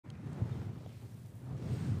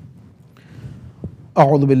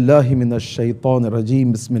أعوذ بالله من الشيطان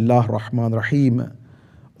الرجيم بسم الله الرحمن الرحيم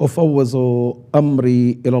أفوض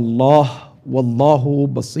أمري إلى الله والله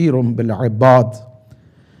بصير بالعباد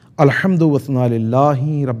الحمد والثناء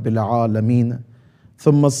لله رب العالمين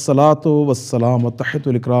ثم الصلاة والسلام والتحية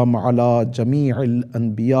الإكرام على جميع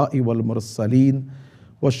الأنبياء والمرسلين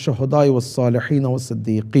والشهداء والصالحين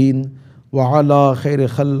والصديقين وعلى خير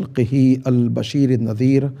خلقه البشير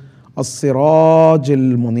النذير السراج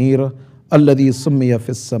المنير الذي سمي في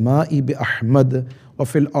السماء بأحمد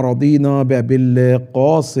وفي الأراضين بأبي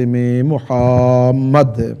القاسم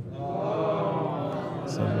محمد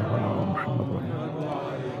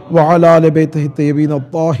وعلى آل بيته الطيبين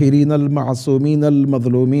الطاهرين المعصومين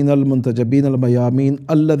المظلومين المنتجبين الميامين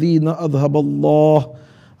الذين أذهب الله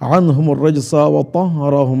عنهم الرجس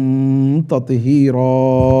وطهرهم تطهيرا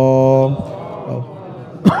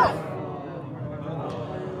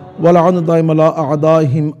ولعن دائم على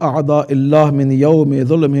أعدائهم أعداء الله من يوم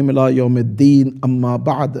ظلمهم إلى يوم الدين أما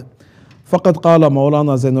بعد فقد قال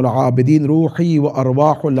مولانا زين العابدين روحي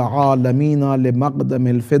وأرواح العالمين لمقدم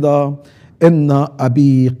الفدا إن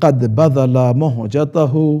أبي قد بذل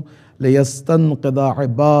مهجته ليستنقذ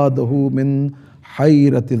عباده من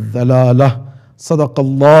حيرة الذلالة صدق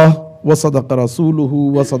الله وصدق رسوله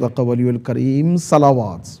وصدق ولي الكريم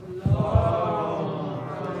صلوات.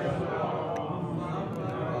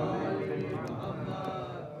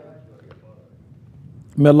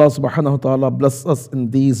 May Allah subhanahu wa ta'ala bless us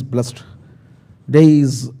in these blessed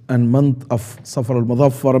days and month of Safar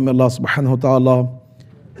al-Muzaffar. May Allah subhanahu wa ta'ala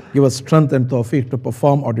give us strength and tawfiq to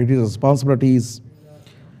perform our duties and responsibilities.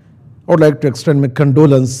 I would like to extend my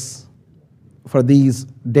condolence for these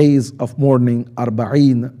days of mourning,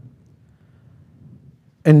 Arba'een.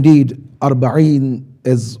 Indeed, Arba'een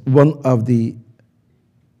is one of the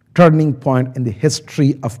turning point in the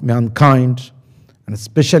history of mankind, and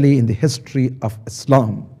especially in the history of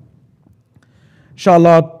Islam.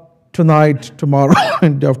 Inshallah, tonight, tomorrow,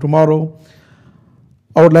 and day of tomorrow,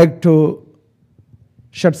 I would like to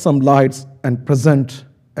shed some lights and present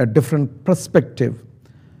a different perspective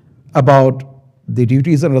about the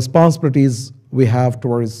duties and responsibilities we have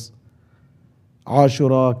towards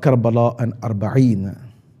Ashura, Karbala, and Arba'een.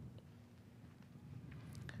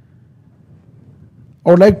 I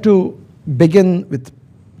would like to begin with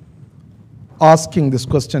asking this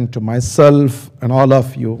question to myself and all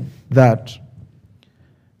of you, that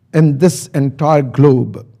in this entire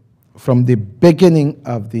globe, from the beginning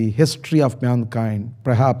of the history of mankind,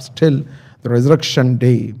 perhaps till the resurrection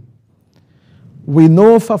day, we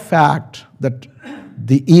know for a fact that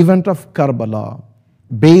the event of Karbala,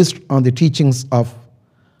 based on the teachings of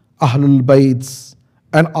Ahlul Bayt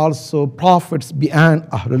and also prophets beyond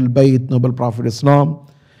Ahlul Bayt, noble Prophet Islam,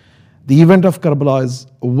 the event of Karbala is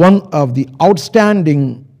one of the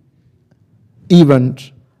outstanding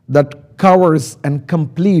event that covers and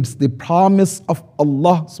completes the promise of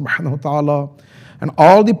Allah subhanahu wa ta'ala, and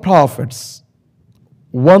all the prophets,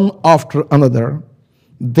 one after another,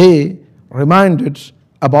 they reminded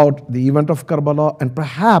about the event of Karbala, and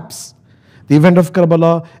perhaps the event of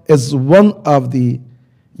Karbala is one of the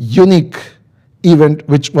unique event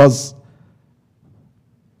which was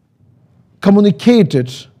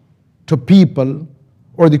communicated to people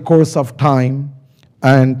over the course of time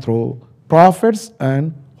and through prophets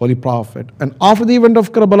and Holy Prophet. And after the event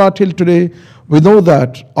of Karbala till today, we know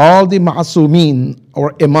that all the Ma'asumeen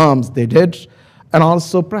or Imams they did, and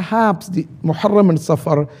also perhaps the Muharram and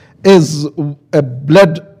Safar is a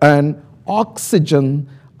blood and oxygen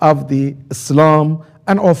of the Islam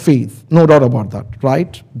and our faith. No doubt about that,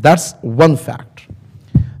 right? That's one fact.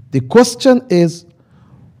 The question is,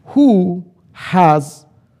 who has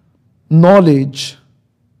knowledge,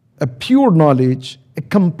 a pure knowledge, a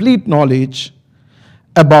complete knowledge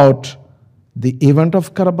about the event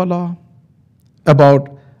of Karbala, about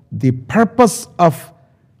the purpose of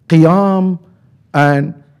Qayem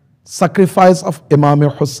and sacrifice of Imam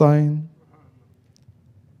Hussain?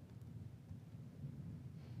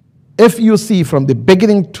 If you see from the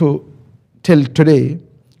beginning till today,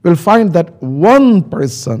 you'll find that one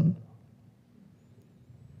person,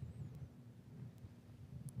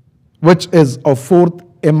 which is a fourth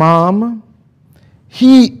Imam,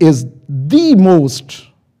 he is the most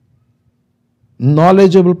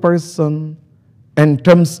knowledgeable person in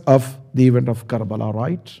terms of the event of Karbala,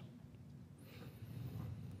 right?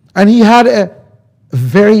 And he had a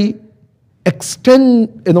very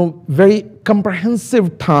very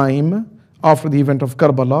comprehensive time after the event of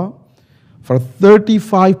Karbala for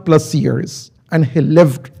 35 plus years, and he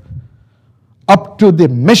lived up to the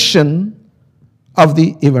mission of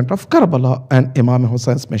the event of Karbala and Imam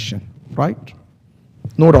Hussein's mission, right?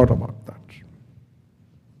 No doubt about that.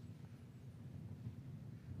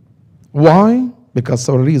 Why? Because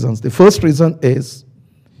several reasons. The first reason is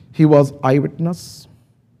he was eyewitness.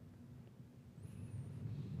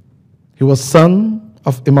 He was son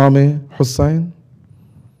of Imam Hussein.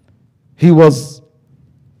 He was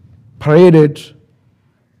paraded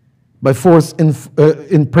by force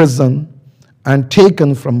in prison and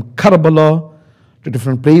taken from Karbala to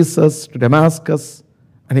different places, to Damascus,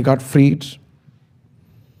 and he got freed.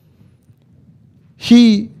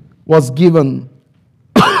 He was given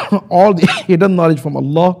all the hidden knowledge from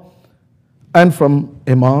Allah and from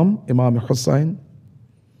Imam Hussein.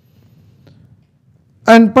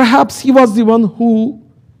 And perhaps he was the one who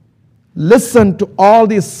listened to all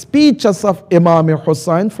the speeches of Imam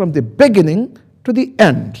Hussein from the beginning to the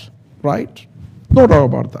end, right? No doubt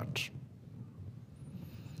about that.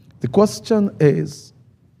 The question is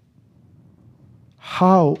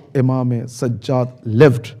how Imam Sajjad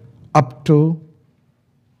lived up to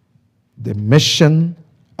the mission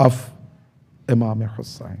of Imam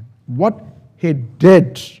Hussein. What he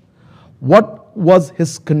did, what was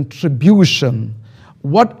his contribution,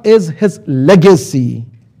 what is his legacy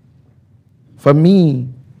for me,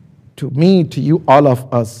 to you, all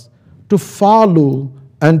of us, to follow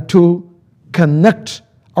and to connect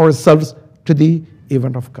ourselves to the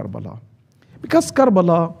event of Karbala. Because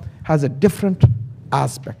Karbala has a different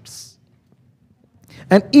aspects.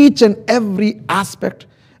 And each and every aspect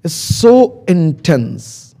is so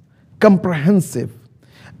intense, comprehensive,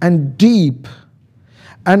 and deep,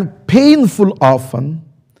 and painful often,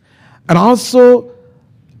 and also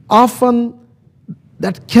often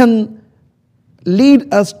that can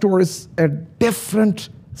lead us towards a different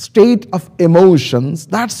state of emotions.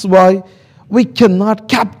 That's why we cannot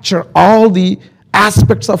capture all the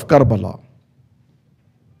aspects of Karbala.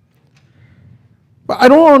 But I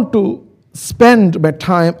don't want to spend my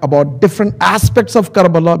time about different aspects of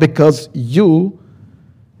Karbala because you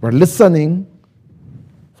were listening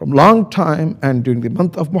from long time, and during the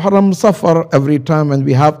month of Muharram Safar, every time when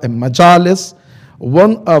we have a majalis,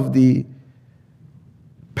 one of the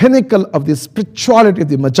pinnacle of the spirituality of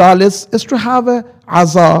the majalis is to have a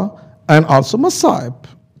aza and also masaib.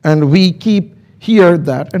 And we keep hear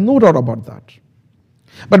that, and no doubt about that.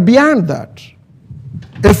 But beyond that,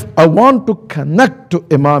 if I want to connect to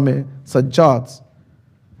Imam Sajjad,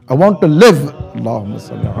 I want to live, Allahumma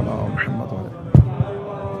salli ala Muhammad.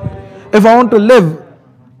 If I want to live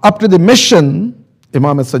up to the mission,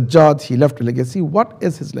 Imam Sajjad, he left a legacy. What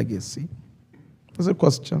is his legacy? That's a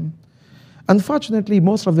question. Unfortunately,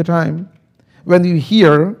 most of the time, when you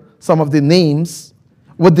hear some of the names,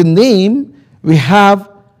 with the name, we have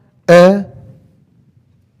a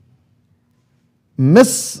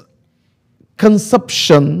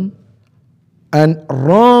misconception and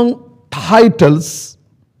wrong titles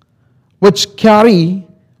which carry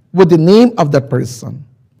with the name of that person.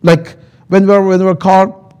 Like when we're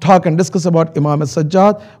called, talk and discuss about Imam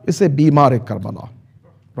Sajjad, we say Bimar Karbala,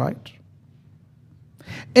 right?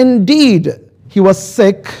 Indeed, he was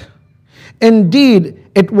sick. Indeed,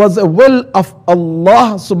 it was a will of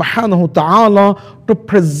Allah subhanahu wa ta'ala to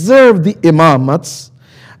preserve the imamats.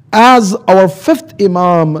 As our fifth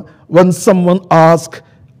imam, when someone asked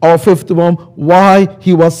our fifth imam why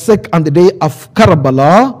he was sick on the day of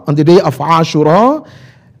Karbala, on the day of Ashura,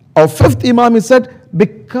 our fifth imam, he said,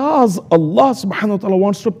 because Allah subhanahu wa ta'ala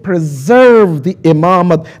wants to preserve the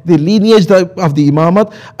imamat, the lineage of the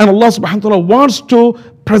imamat, and Allah subhanahu wa ta'ala wants to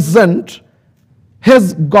present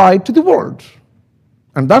his guide to the world.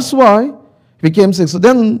 And that's why he became sick. So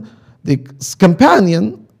then the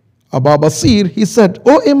companion, Abu Basir, he said,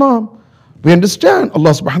 "Oh Imam, we understand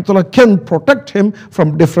Allah subhanahu wa ta'ala can protect him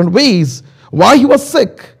from different ways. Why he was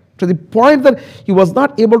sick? To the point that he was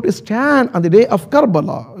not able to stand on the day of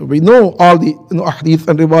Karbala." We know all the hadith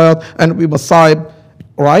and riwayat and we masaib,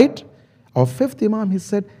 right? Our fifth Imam, he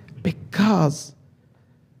said, because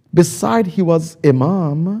beside he was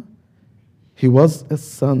Imam, he was a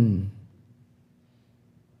son.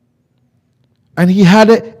 And he had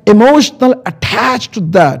an emotional attached to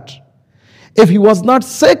that. If he was not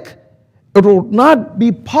sick, it would not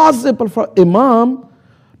be possible for Imam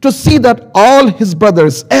to see that all his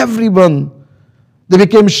brothers, everyone, they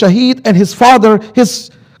became shaheed, and his father, his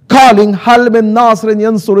calling, Hal min Nasrin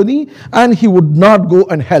yansuruni, and he would not go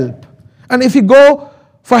and help. And if he go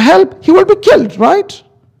for help, he will be killed, right?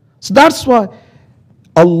 So that's why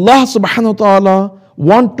Allah subhanahu wa ta'ala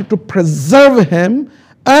wanted to preserve him,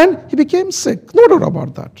 and he became sick. No doubt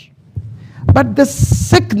about that. But this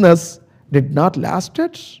sickness did not last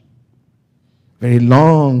very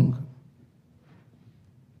long.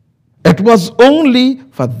 It was only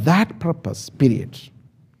for that purpose, period.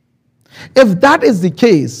 If that is the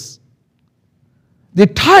case, the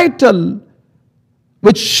title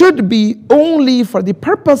which should be only for the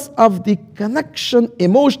purpose of the connection,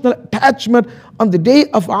 emotional attachment on the day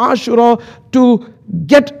of Ashura, to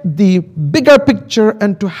get the bigger picture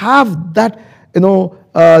and to have that, the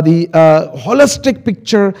holistic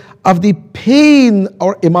picture of the pain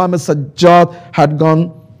our Imam Sajjad had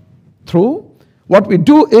gone through. What we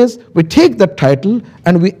do is we take the title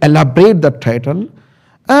and we elaborate the title,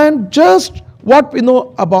 and just what we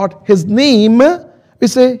know about his name, we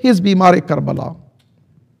say he is Bimari Karbala.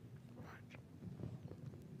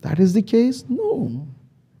 That is the case? No.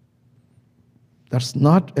 That's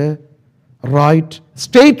not a right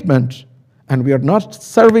statement, and we are not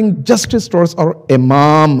serving justice towards our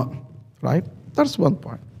Imam, right? That's one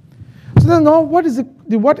point. So then now what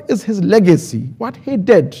is his legacy? What he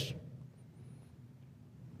did?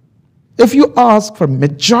 If you ask for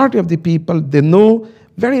majority of the people, they know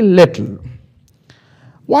very little.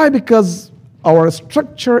 Why? Because our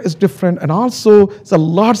structure is different, and also there's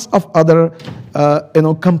lots of other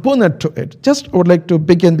component to it. Just I would like to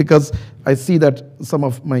begin, because I see that some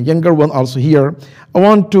of my younger one also here. I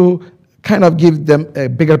want to kind of give them a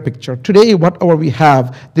bigger picture. Today, whatever we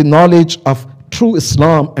have, the knowledge of true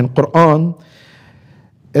Islam and Quran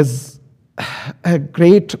is a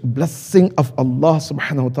great blessing of Allah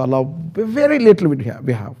subhanahu wa ta'ala. Very little we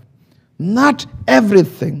have. Not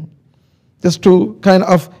everything. Just to kind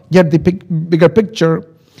of get the bigger picture,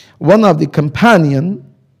 one of the companion,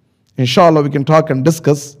 inshallah we can talk and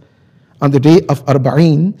discuss on the day of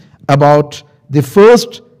Arba'een about the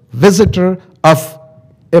first visitor of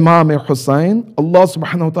Imam Hussain. Allah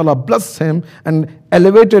subhanahu wa ta'ala blessed him and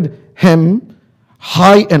elevated him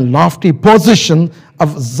high and lofty position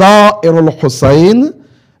of Za'irul Hussain,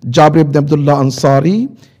 Jabir ibn Abdullah Ansari.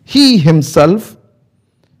 He himself,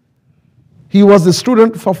 he was the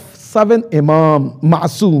student for 7 Imam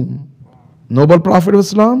Ma'soom, Noble Prophet of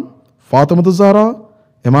Islam, Fatima Zahra,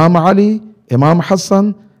 Imam Ali, Imam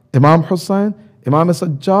Hassan, Imam Hussain, Imam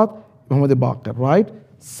Sajjad, Muhammad Baqir, right?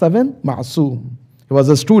 7 Ma'soom. He was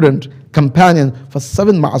a student, companion for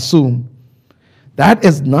 7 Ma'soom. That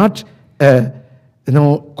is not a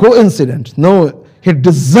coincidence. No, he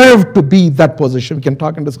deserved to be that position. We can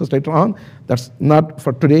talk and discuss later on. That's not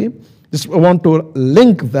for today. Just I want to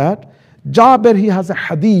link that. Jabir, he has a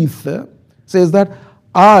hadith, says that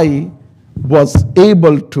I was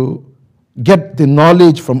able to get the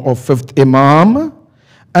knowledge from our 5th Imam,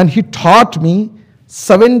 and he taught me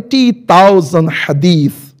 70,000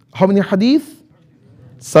 hadith. How many hadith?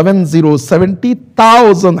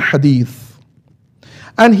 70,000 hadith.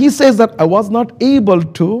 And he says that I was not able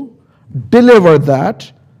to deliver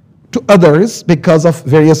that to others because of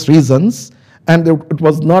various reasons. And it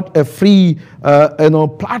was not a free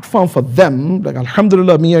platform for them. Like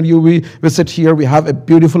alhamdulillah, me and you, we sit here, we have a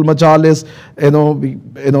beautiful majalis, we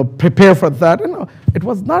prepare for that. It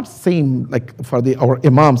was not same like for our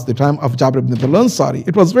imams, the time of Jabir ibn Abdullah Ansari.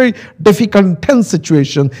 It was very difficult, intense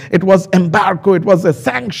situation. It was embargo, it was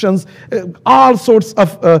sanctions, all sorts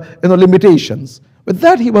of limitations. With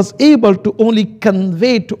that, he was able to only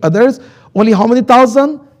convey to others only how many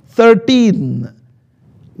thousand? 13,000.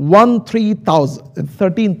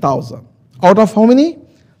 13,000. Out of how many?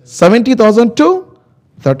 70,000 to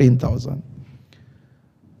 13,000.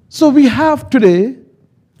 So we have today,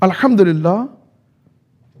 alhamdulillah,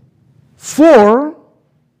 4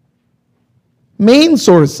 main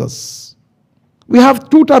sources. We have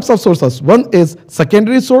 2 types of sources. One is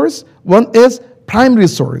secondary source, one is primary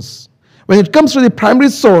source. When it comes to the primary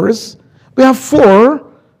source, we have 4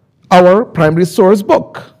 our primary source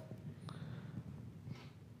book.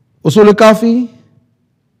 Usul Kafi,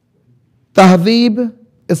 Tahdhib,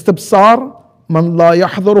 Istibsar, Man La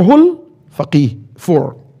Yahdurhul Faqih.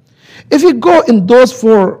 4. If you go in those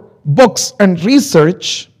 4 books and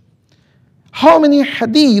research, how many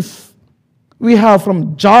hadith we have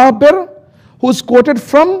from Jabir, who's quoted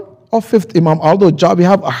from our 5th Imam. Although we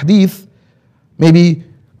have a hadith, maybe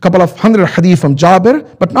a couple of 100 hadith from Jabir,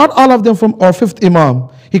 but not all of them from our 5th Imam.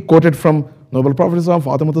 He quoted from Noble Prophet Islam,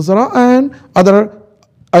 Fatima Zahra, and other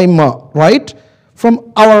Aimma, right?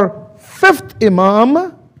 From our 5th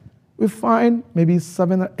Imam, we find maybe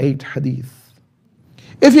 7 or 8 hadith.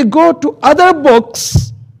 If you go to other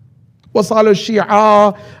books, Wasal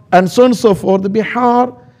Shia and so on and so forth, the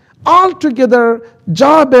Bihar, altogether,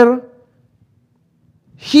 Jabir,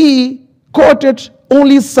 he quoted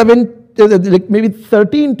only maybe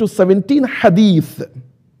 13 to 17 hadith.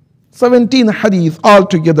 17 hadith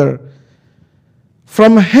altogether.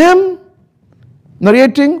 From him,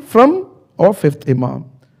 narrating from our 5th Imam.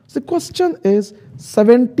 So the question is,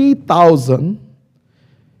 70,000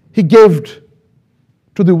 he gave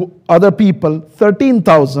to the other people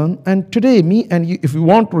 13,000, and today me and you, if we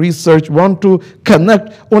want to research, want to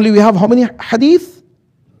connect, only we have how many hadith?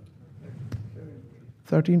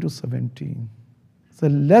 13 to 17. So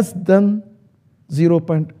less than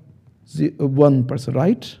 0.1%,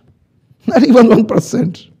 right? Not even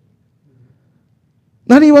 1%.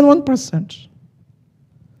 Not even 1%.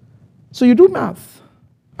 So you do math.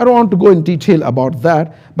 I don't want to go in detail about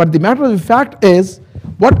that, but the matter of the fact is,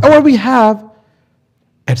 whatever we have,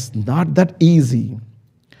 it's not that easy.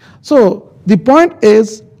 So the point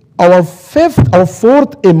is, our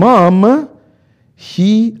fourth Imam,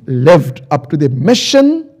 he lived up to the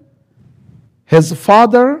mission his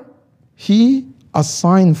father, he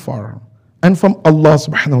assigned for, and from Allah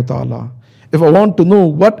subhanahu wa ta'ala. If I want to know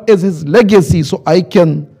what is his legacy so I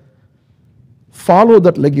can follow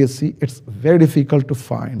that legacy, it's very difficult to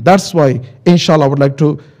find. That's why, inshallah, I would like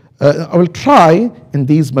to, I will try in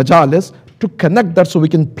these majalis to connect that so we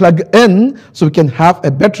can plug in, so we can have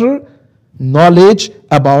a better knowledge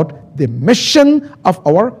about the mission of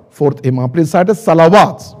our fourth Imam. Please recite as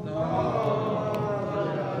salawat.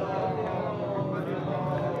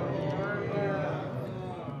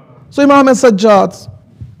 So Imam as-Sajjad,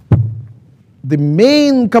 the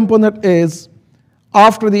main component is,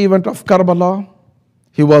 after the event of Karbala,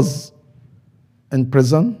 he was in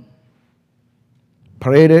prison,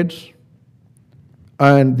 paraded,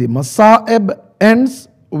 and the Masa'ib ends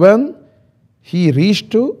when he reached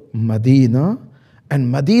to Medina, and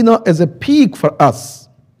Medina is a peak for us.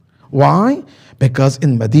 Why? Because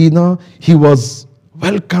in Medina, he was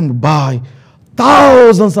welcomed by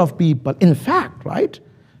thousands of people. In fact, right,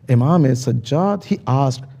 Imam as-Sajjad, he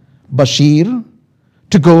asked Bashir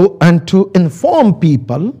to go and to inform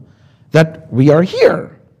people that we are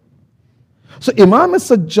here. So Imam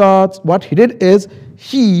as-Sajjad, what he did is,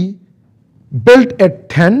 he built a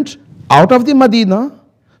tent out of the Medina,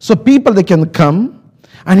 so people they can come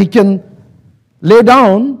and he can lay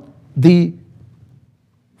down the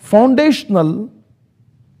foundational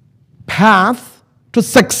path to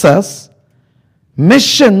success,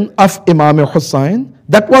 mission of Imam Hussain.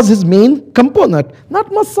 That was his main component, not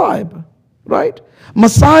Masa'ib, right?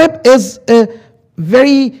 Masa'ib is a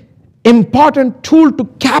very important tool to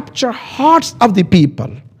capture hearts of the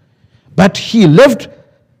people. But he lived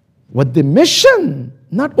with the mission,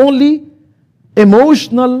 not only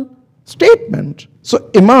emotional statement. So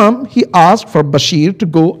Imam, he asked for Bashir to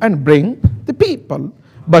go and bring the people.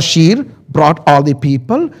 Bashir brought all the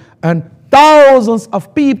people, and thousands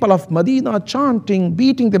of people of Medina chanting,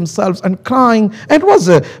 beating themselves and crying. And it was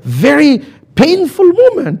a very painful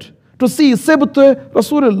moment to see Sibt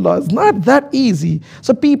Rasulullah. It's not that easy.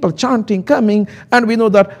 So people chanting, coming, and we know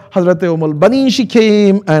that Hazrat al-Banin, she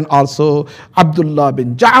came, and also Abdullah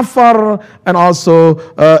bin Ja'far, and also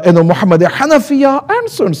Muhammad Hanafiya, and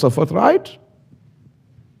so on and so forth, right?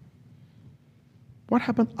 What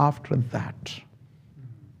happened after that?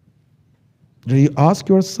 Do you ask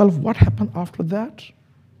yourself what happened after that?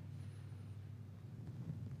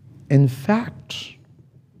 In fact,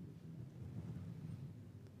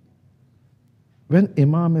 when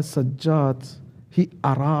Imam as-Sajjad, he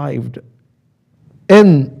arrived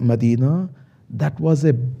in Medina, that was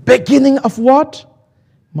a beginning of what?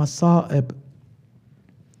 Masa'ib.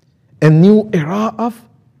 A new era of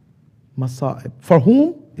Masa'ib. For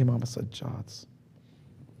whom? Imam as-Sajjad.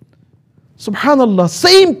 Subhanallah,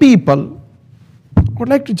 same people. I would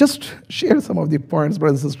like to just share some of the points,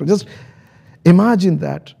 brothers and sisters. Just imagine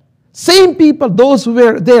that. Same people, those who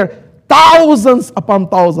were there, thousands upon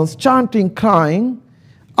thousands, chanting, crying.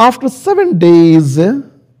 After 7 days,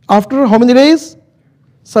 after how many days?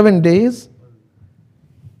 7 days,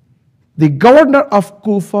 the governor of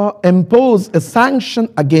Kufa imposed a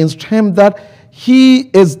sanction against him that he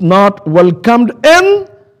is not welcomed in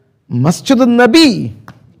Masjid al-Nabi.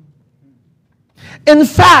 In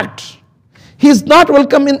fact, he is not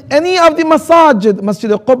welcome in any of the masajid,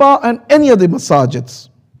 Masjid al-Quba and any of the masajids.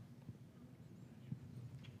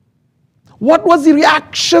 What was the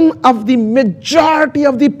reaction of the majority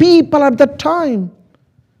of the people at that time?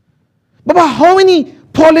 Baba, how many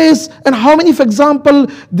police and how many, for example,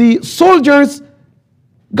 the soldiers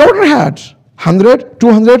governor had? 100,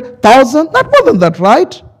 200, 1,000? Not more than that,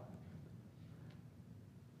 right?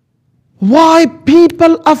 Why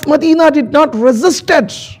people of Medina did not resist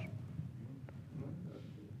it?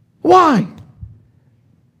 Why?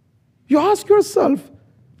 You ask yourself,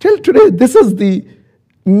 till today, this is the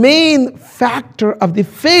main factor of the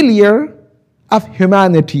failure of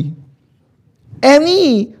humanity.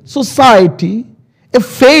 Any society, if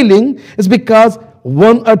failing, is because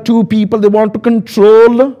one or two people they want to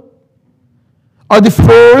control, or the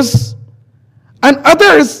force, And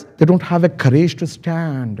others, they don't have a courage to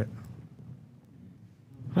stand.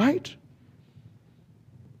 Right?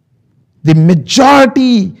 The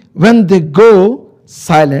majority, when they go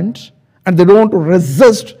silent and they don't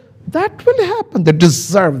resist, that will happen. They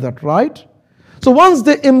deserve that, right? So once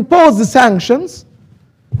they impose the sanctions,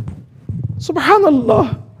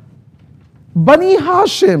 subhanallah, Bani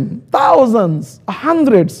Hashim, thousands,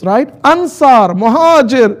 hundreds, right? Ansar,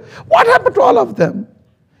 Muhajir, what happened to all of them?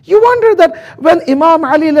 You wonder that when Imam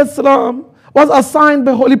Ali alayhi salam was assigned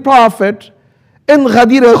by Holy Prophet in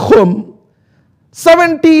Ghadir Khum,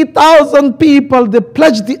 70,000 people, they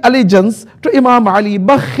pledged the allegiance to Imam Ali.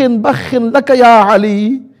 Bakhin, bakhin, laka ya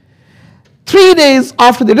Ali. 3 days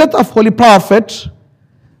after the death of Holy Prophet,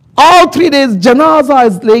 all 3 days janazah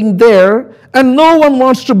is laying there and no one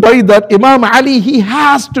wants to bury that. Imam Ali, he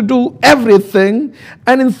has to do everything.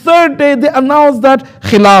 And in third day, they announced that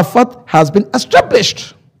Khilafat has been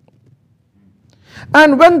established.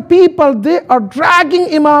 And when people, they are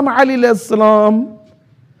dragging Imam Ali alayhi salam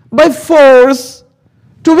by force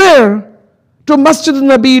to where? To Masjid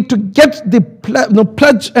al-Nabi to get the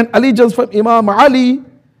pledge and allegiance from Imam Ali.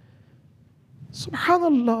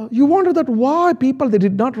 Subhanallah, you wonder that why people, they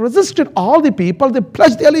did not resist it. All the people, they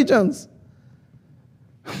pledged the allegiance.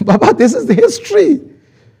 Baba, this is the history.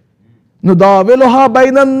 Nudawiluha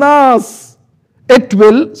bainan nas. It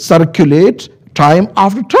will circulate time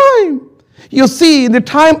after time. You see, in the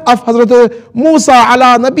time of Hazrat Musa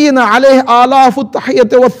ala nabiyina alayhi alafu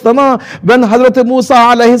tahiyyati wa thana, when Hazrat Musa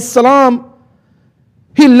alayhi salam,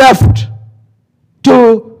 he left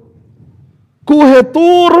to Kuhe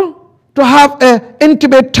Tur to have an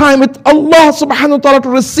intimate time with Allah subhanahu wa ta'ala to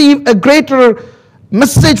receive a greater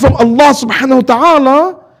message from Allah subhanahu wa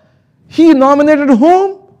ta'ala. He nominated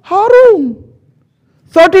whom? Harun.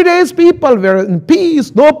 30 days people were in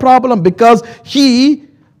peace, no problem, because he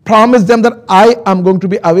promised them that I am going to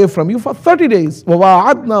be away from you for 30 days.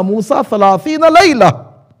 وَوَعَدْنَا Musa 30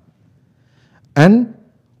 لَيْلَةً. And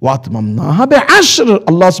وَأَتْمَمْنَاهَا بِعَشْرٍ.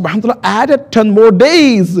 Allah subhanahu wa ta'ala added 10 more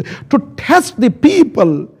days to test the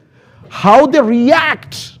people, how they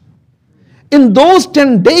react. In those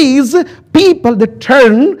 10 days, people, they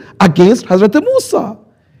turn against Hazrat Musa.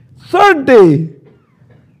 Third day,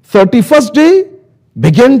 31st day,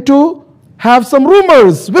 begin to have some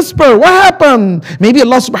rumors, whisper, what happened? Maybe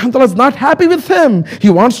Allah subhanahu wa ta'ala is not happy with him. He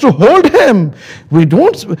wants to hold him. We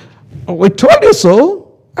told you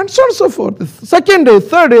so, and so on and so forth. Second day,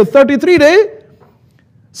 third day, 33 day,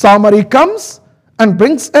 Samari comes and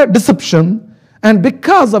brings a deception. And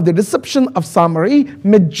because of the deception of Samari,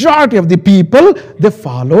 majority of the people, they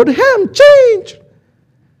followed him, changed.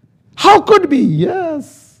 How could be?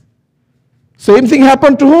 Yes. Same thing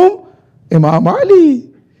happened to whom? Imam Ali.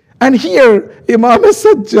 And here, Imam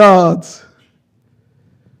Sajjad.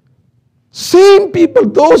 Same people,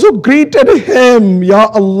 those who greeted him, Ya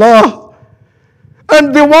Allah.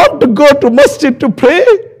 And they want to go to masjid to pray.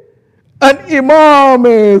 And Imam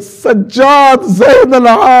Sajjad Zayn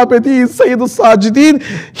al-Abidin, Sayyid al-Sajidin,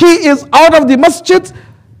 he is out of the masjid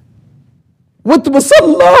with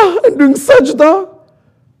Musalla and doing sajda.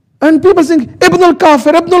 And people think, Ibn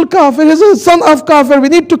al-Kafir, he's a son of Kafir, we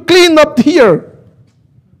need to clean up here.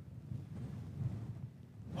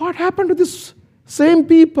 What happened to this same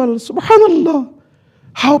people? Subhanallah.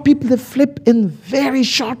 How people, they flip in very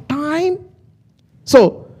short time.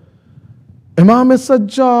 So, Imam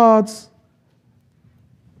Sajjad,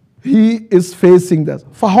 he is facing this.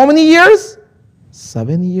 For how many years?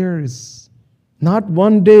 7 years. Not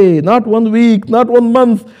 1 day, not 1 week, not 1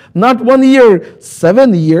 month, not 1 year.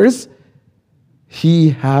 7 years. He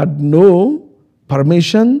had no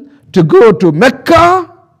permission to go to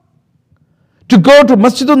Mecca, to go to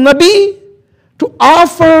Masjid al-Nabi, to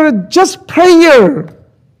offer just prayer.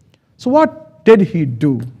 So what did he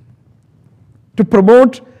do? To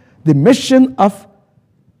promote the mission of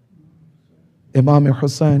Imam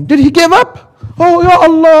Hussain. Did he give up? Oh, Ya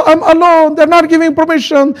Allah, I'm alone. They're not giving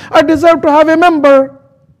permission. I deserve to have a member.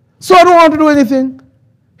 So I don't want to do anything.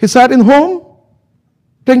 He sat in home,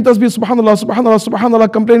 taking tasbih, subhanallah, subhanallah,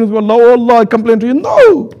 subhanallah, complaining to Allah, oh Allah, I complain to you.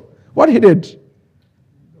 No. What he did?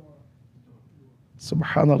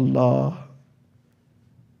 Subhanallah.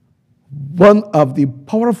 One of the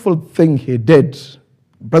powerful thing he did,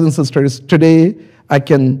 brothers and sisters, today I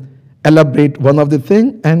can elaborate one of the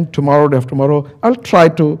thing, and tomorrow, day after tomorrow, I'll try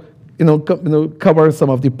to cover some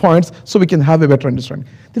of the points so we can have a better understanding.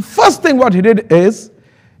 The first thing what he did is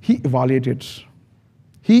he evaluated.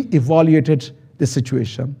 He evaluated the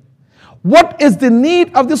situation. What is the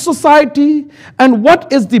need of the society and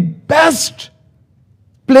what is the best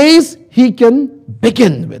place he can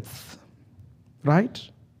begin with, right?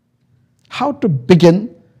 how to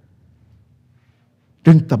begin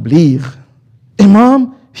doing tabligh.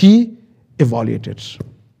 Imam, he evaluated.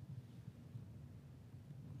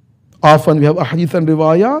 Often we have ahadith and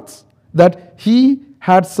riwayats that he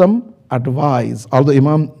had some advice, although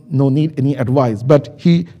Imam no need any advice, but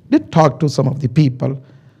he did talk to some of the people.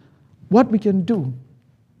 What we can do,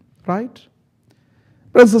 right?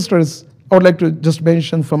 Brothers and sisters, I would like to just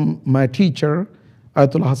mention from my teacher,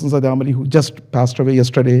 Ayatollah Hassan Zadeh Amali, who just passed away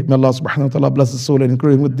yesterday. May Allah subhanahu wa ta'ala bless his soul and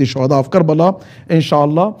include him with the shuhada of Karbala,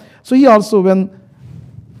 inshallah. So he also, when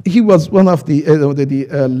he was one of the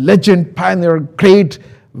legend, pioneer, great,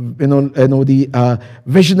 the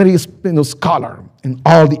visionary, scholar in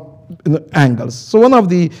all the angles. So one of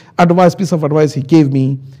the piece of advice he gave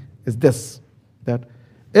me is this, that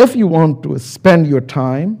if you want to spend your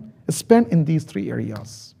time, spend in these three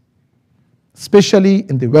areas, especially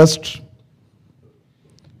in the West.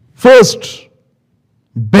 First,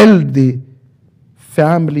 build the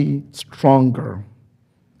family stronger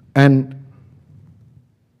and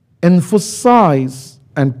emphasize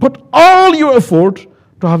and put all your effort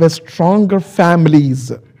to have a stronger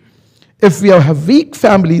families. If we have weak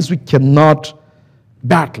families, we cannot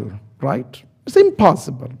battle, right? It's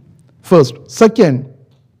impossible. First. Second,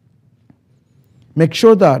 make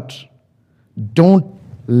sure that don't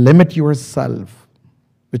limit yourself,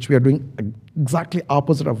 which we are doing exactly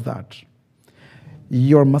opposite of that.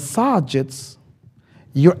 Your masajids,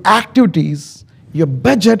 your activities, your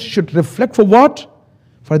budget should reflect for what?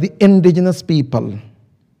 For the indigenous people.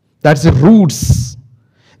 That's the roots.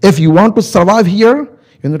 If you want to survive here,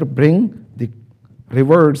 you need to bring the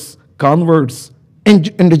reverts, converts,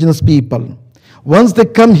 indigenous people. Once they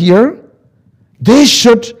come here, they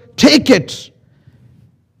should take it.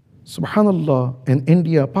 Subhanallah, in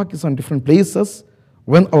India, Pakistan, different places,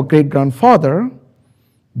 when our great-grandfather,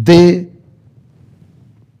 they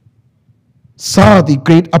saw the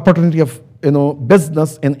great opportunity of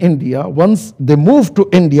business in India. Once they moved to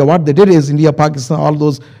India, what they did is, India, Pakistan, all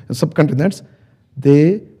those subcontinents,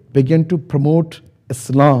 they began to promote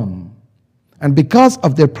Islam. And because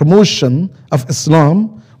of their promotion of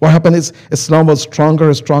Islam, what happened is Islam was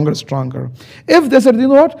stronger, stronger, stronger. If they said, you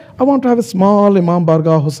know what, I want to have a small Imam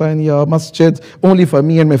Bargah, Husainiya, masjid, only for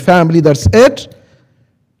me and my family, that's it.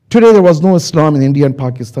 Today there was no Islam in India and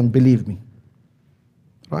Pakistan, believe me.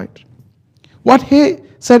 Right? What he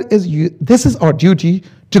said is, this is our duty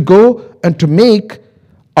to go and to make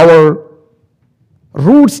our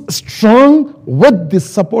roots strong with the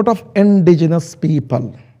support of indigenous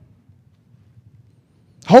people.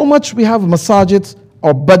 How much we have masajids,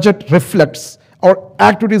 our budget reflects, our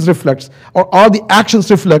activities reflects, or all the actions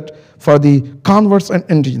reflect for the converts and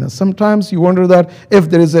indigenous. Sometimes you wonder that if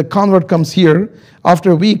there is a convert comes here,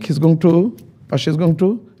 after a week she's going to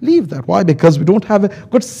leave that. Why? Because we don't have a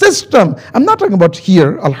good system. I'm not talking about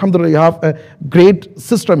here. Alhamdulillah, you have a great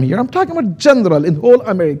system here. I'm talking about general in whole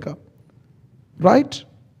America. Right?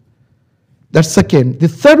 That's second. The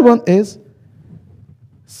third one is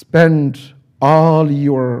spend all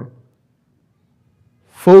your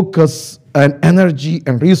focus and energy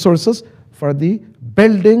and resources for the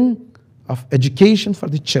building of education for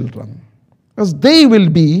the children. Because they will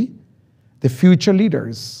be the future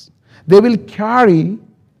leaders. They will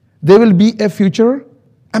be a future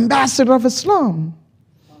ambassador of Islam.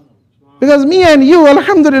 Because me and you,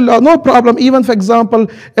 alhamdulillah, no problem. Even, for example,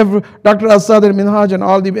 if Dr. Asad and Minhaj and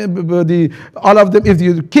all of them, if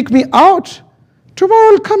you kick me out,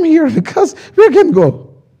 tomorrow I'll come here because we can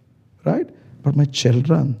go. Right? But my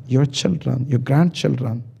children, your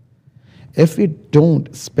grandchildren, if we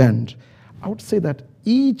don't spend, I would say that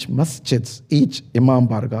each masjid, each Imam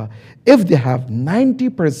Bargah, if they have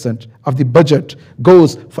 90% of the budget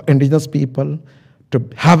goes for indigenous people, to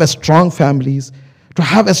have a strong families, to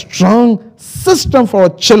have a strong system for our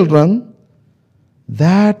children,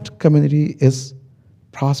 that community is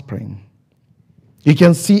prospering. You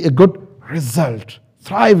can see a good result,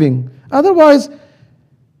 thriving. Otherwise,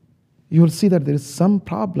 you will see that there is some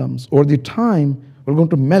problems, or the time we're going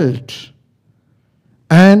to melt.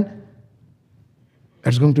 And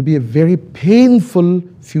it's going to be a very painful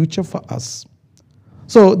future for us.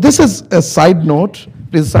 So this is a side note.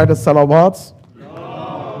 Please recite a salawats.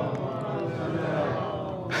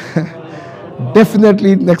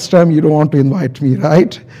 Definitely next time you don't want to invite me,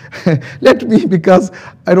 right? Let me, because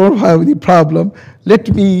I don't have any problem,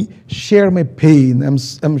 let me share my pain. I'm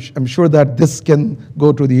sure that this can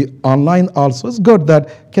go to the online also. It's good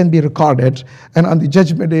that can be recorded. And on the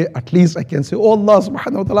judgment day, at least I can say, oh Allah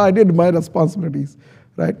subhanahu wa ta'ala, I did my responsibilities.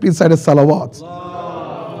 Right? Please say a salawat.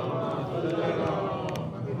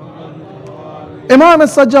 Imam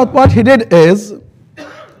al-Sajjad, what he did is,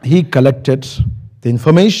 he collected the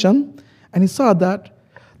information and he saw that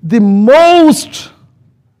the most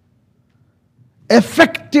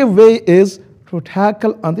effective way is to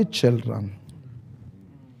tackle on the children.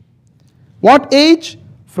 What age?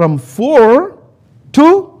 From 4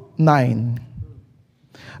 to 9.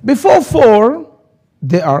 Before 4,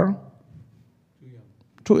 they are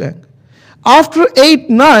too young. After 8,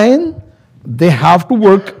 9, they have to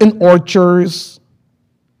work in orchards.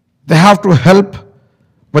 They have to help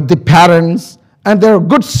with the parents, and they're a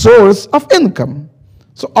good source of income.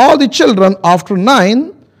 So all the children after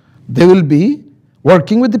 9, they will be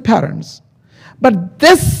working with the parents. But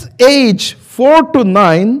this age, 4 to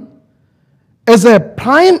 9, is a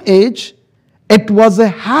prime age. It was a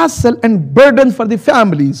hassle and burden for the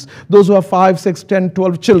families. Those who have 5, 6, 10,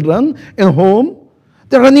 12 children in home,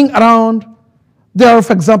 they're running around. They are,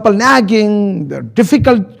 for example, nagging. They're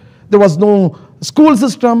difficult. There was no school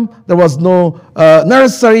system. There was no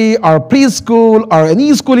nursery or preschool or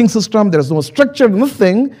any schooling system. There's no structure,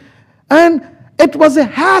 nothing. And it was a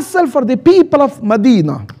hassle for the people of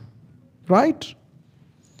Medina, right?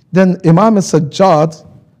 Then Imam Sajjad,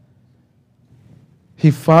 he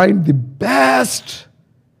find the best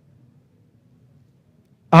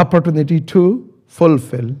opportunity to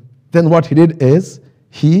fulfill. Then what he did is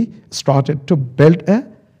he started to build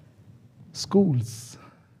schools.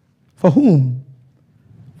 For whom?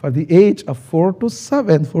 For the age of 4 to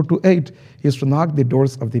 7, 4 to 8, he used to knock the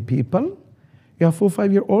doors of the people. You have 4,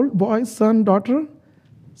 5-year-old boy, son, daughter?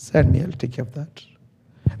 Send me, I'll take care of that.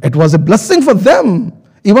 It was a blessing for them.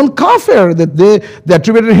 Even kafir, that they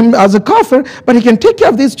attributed him as a kafir, but he can take care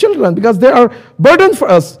of these children because they are burden for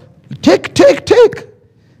us. Take.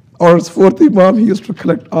 Or his fourth Imam, he used to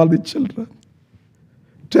collect all the children.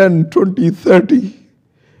 10, 20, 30.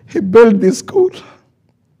 He built this school.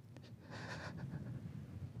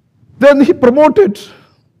 Then he promoted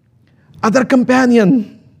other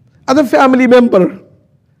companion, other family member.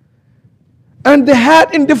 And they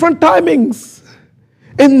had in different timings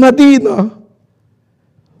in Medina.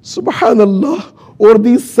 Subhanallah, over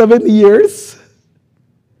these 7 years,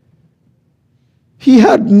 he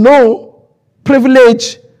had no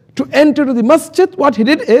privilege to enter to the masjid. What he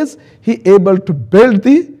did is, he able to build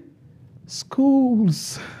the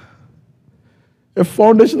schools, a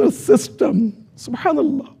foundational system.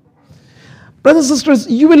 Subhanallah. Brothers and sisters,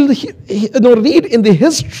 you will read in the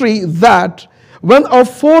history that when our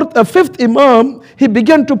fifth Imam, he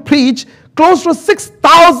began to preach, close to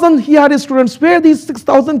 6,000 he had his students. Where these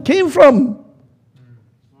 6,000 came from?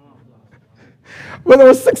 When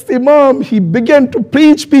our sixth Imam, he began to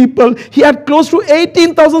preach people, he had close to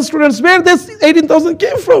 18,000 students. Where this 18,000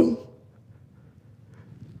 came from?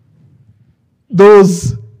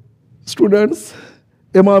 Those students,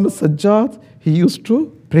 Imam Sajjad, he used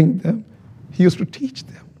to bring them. He used to teach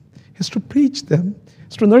them. He used to preach them. He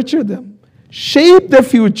used to nurture them. Shape their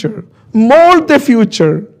future. Mold their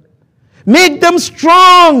future. Make them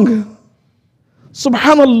strong.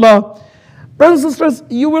 Subhanallah. Brothers and sisters,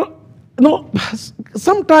 you will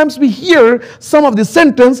sometimes we hear some of the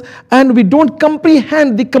sentence and we don't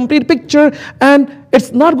comprehend the complete picture, and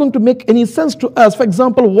it's not going to make any sense to us. For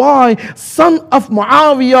example, why son of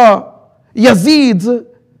Muawiyah, Yazid,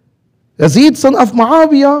 son of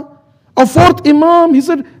Muawiyah, a fourth Imam, he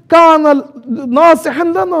said, Kana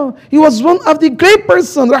nasihan lana. He was one of the great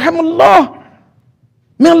person, Rahimullah.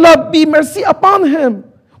 May Allah be mercy upon him.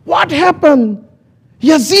 What happened?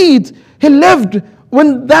 Yazid, he lived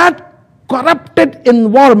when that corrupted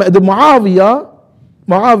environment, the Muawiyah,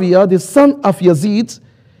 the son of Yazid,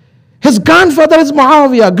 his grandfather is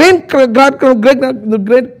Muawiyah,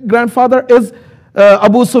 great-grandfather is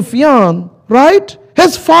Abu Sufyan, right?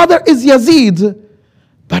 His father is Yazid.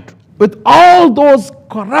 But with all those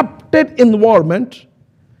corrupted environment,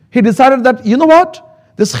 he decided that, you know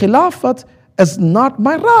what? This Khilafat is not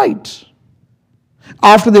my right.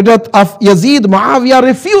 After the death of Yazid, Muawiyah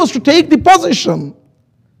refused to take the position.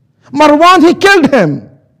 Marwan, he killed him.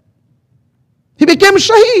 He became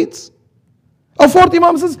shaheed. A fourth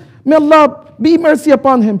Imam says, may Allah be mercy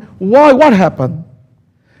upon him. Why? What happened?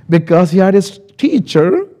 Because he had his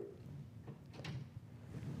teacher,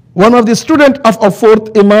 one of the students of a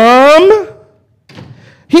fourth Imam.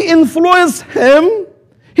 He influenced him.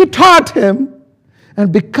 He taught him.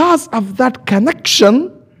 And because of that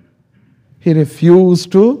connection, he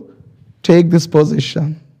refused to take this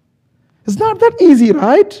position. It's not that easy,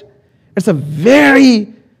 right? It's a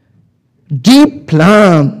very deep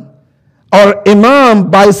plan. Our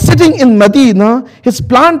Imam, by sitting in Medina, is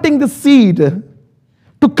planting the seed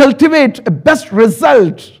to cultivate a best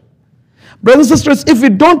result. Brothers and sisters, if we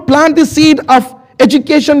don't plant the seed of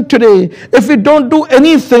education today, if we don't do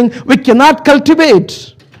anything, we cannot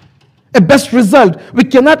cultivate a best result. We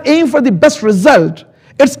cannot aim for the best result.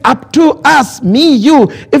 It's up to us, me, you.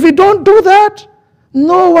 If we don't do that,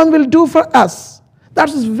 no one will do for us. That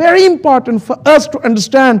is very important for us to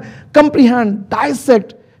understand, comprehend,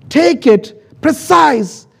 dissect, take it,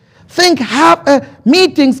 precise. Think, have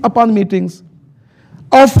meetings upon meetings.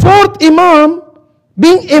 Our fourth Imam,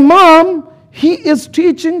 being Imam, he is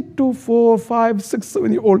teaching to 4, 5, 6,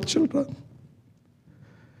 7-year-old children.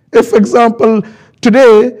 If, for example,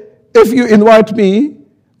 today, if you invite me,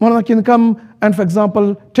 Maulana can come and, for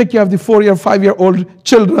example, take care of the 4-year, 5-year-old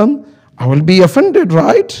children, I will be offended,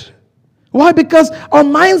 right? Why? Because our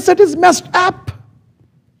mindset is messed up.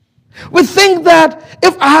 We think that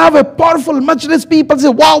if I have a powerful majlis, people say,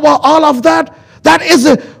 wow, wow, all of that, that is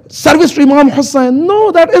a service to Imam Hussain.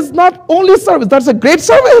 No, that is not only service, that's a great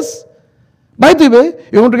service. By the way,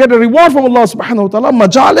 you want to get a reward from Allah subhanahu wa ta'ala.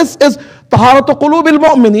 Majalis is taharatu qulubil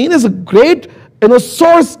mu'mineen, is a great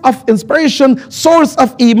source of inspiration, source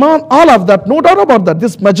of iman, all of that. No doubt about that.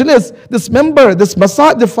 This majlis, this member, this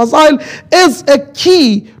masail, the fazail is a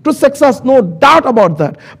key to success. No doubt about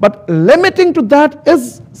that. But limiting to that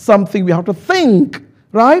is something we have to think,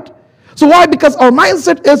 right? So why? Because our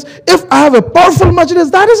mindset is, if I have a powerful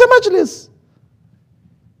majlis, that is a majlis.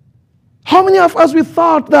 How many of us we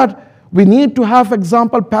thought that we need to have, for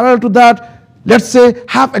example, parallel to that, let's say,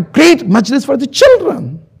 have a great majlis for the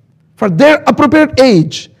children, for their appropriate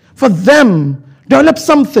age, for them, develop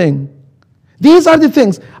something. These are the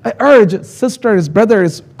things. I urge sisters,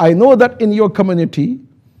 brothers, I know that in your community,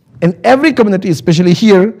 in every community, especially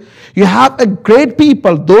here, you have a great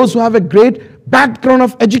people, those who have a great background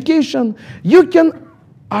of education. You can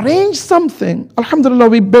arrange something. Alhamdulillah,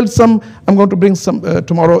 we built some, I'm going to bring some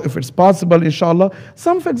tomorrow if it's possible, inshallah,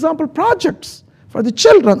 some, for example, projects for the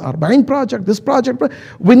children, our buying project, this project.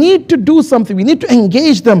 We need to do something. We need to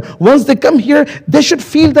engage them. Once they come here, they should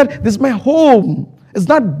feel that this is my home. It's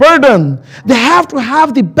not burden. They have to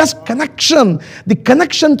have the best connection. The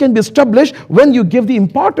connection can be established when you give the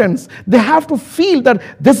importance. They have to feel that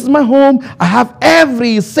this is my home. I have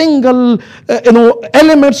every single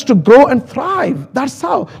elements to grow and thrive. That's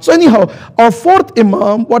how. So anyhow, our fourth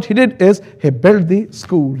Imam, what he did is he built the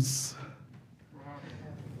schools.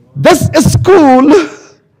 This school,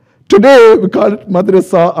 today we call it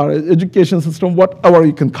madrasa or education system, whatever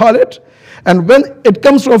you can call it. And when it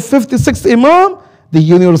comes to a 56th Imam, the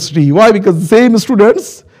university. Why? Because the same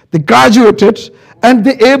students, they graduated and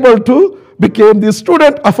they able to become the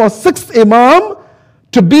student of our 6th Imam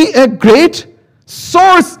to be a great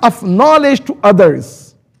source of knowledge to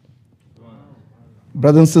others.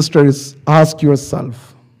 Brothers and sisters, ask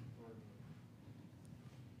yourself,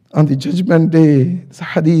 on the judgment day, it's a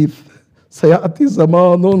hadith, sayati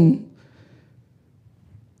zamanun,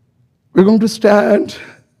 we're going to stand.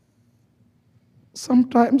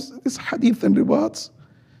 Sometimes this hadith and rewards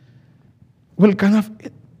will kind of,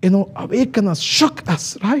 awaken us, shock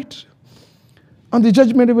us, right? On the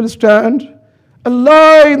judgment day will stand a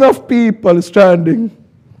line of people standing.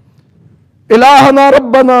 Ilahana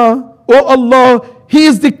Rabbana, oh Allah, He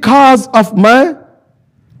is the cause of my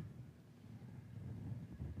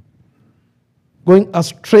going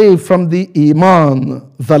astray from the Iman,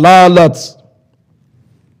 Dhalalat.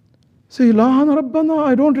 Say, Ilahana Rabbana,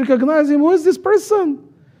 I don't recognize him. Who is this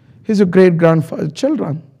person? He's your great-grandfather,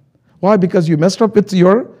 children. Why? Because you messed up with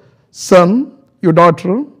your son, your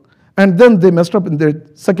daughter, and then they messed up in their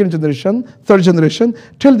second generation, third generation,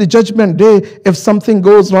 till the judgment day. If something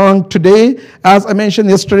goes wrong today, as I mentioned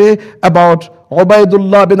yesterday about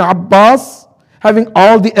Ubaidullah bin Abbas, having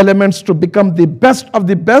all the elements to become the best of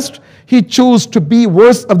the best, he chose to be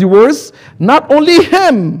worst of the worst. Not only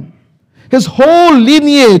him, his whole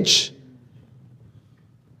lineage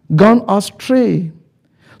gone astray.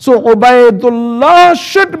 So Ubaidullah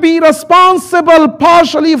should be responsible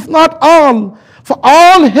partially, if not all, for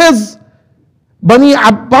all his Bani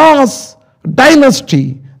Abbas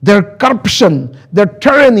dynasty, their corruption, their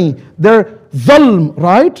tyranny, their zulm,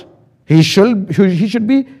 right? He should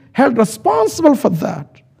be held responsible for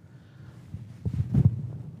that.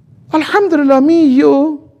 Alhamdulillah, me,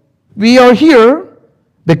 you, we are here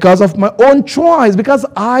because of my own choice, because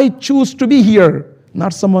I choose to be here,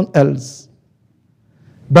 not someone else.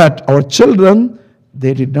 But our children,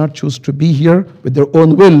 they did not choose to be here with their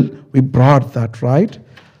own will. We brought that, right?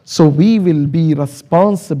 So we will be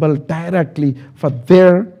responsible directly for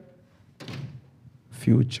their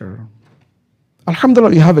future.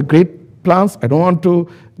 Alhamdulillah, you have a great plans. I don't want to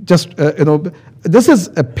just, this is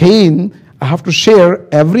a pain I have to share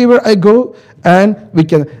everywhere I go, and we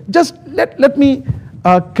can just let me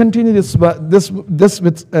continue this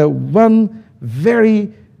with one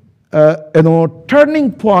very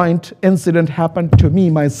turning point incident happened to me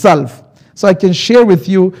myself. So I can share with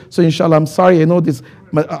you. So inshallah, I'm sorry, I know this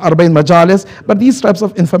Arba'in Majalis, but these types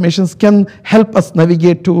of informations can help us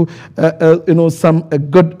navigate to some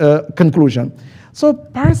good conclusion. So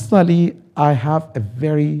personally, I have a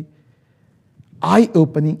very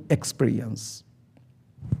eye-opening experience.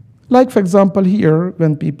 Like for example, here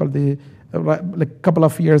when people like a couple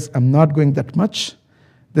of years, I'm not going that much.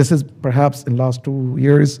 This is perhaps in last 2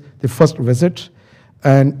 years the first visit.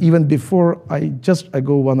 And even before, I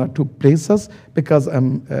go 1 or 2 places because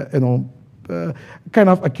I'm, kind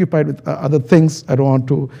of occupied with other things. I don't want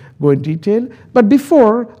to go in detail. But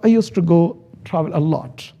before, I used to travel a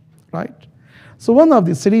lot, right? So one of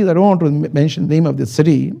the cities, I don't want to mention the name of the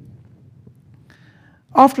city.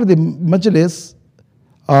 After the majlis,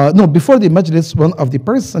 before the majlis, one of the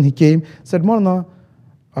person, he came, said, Maulana,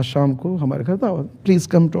 Asham ko hamare ghar dawat. Please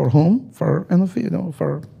come to our home for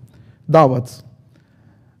dawats.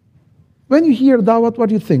 When you hear dawat, what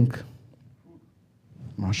do you think?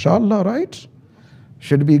 MashaAllah, right?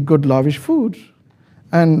 Should be good, lavish food.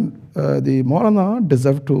 And the Maulana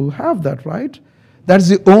deserve to have that, right? That's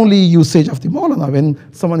the only usage of the Maulana, when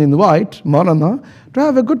someone invite Maulana to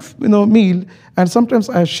have a good meal. And sometimes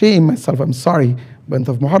I shame myself, I'm sorry, month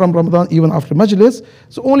of Muharram, Ramadan, even after Majlis,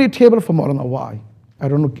 so only table for Maulana. Why? I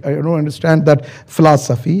don't understand that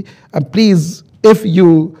philosophy. And please, if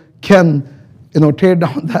you can tear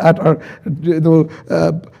down that, or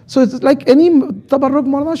so it's like any tabarruk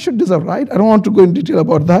Maulana should deserve, right? I don't want to go in detail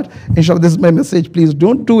about that. Inshallah, this is my message. Please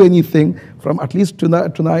don't do anything from at least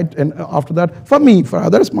tonight and after that. For me, for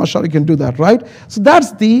others, mashallah, you can do that, right? So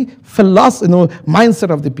that's the philosophy, mindset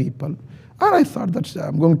of the people. And I thought that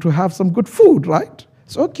I'm going to have some good food, right?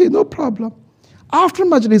 So okay, no problem. After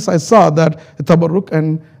Majlis, I saw that the tabarruk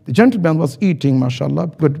and the gentleman was eating, mashallah,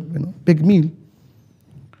 good, big meal.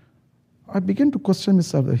 I began to question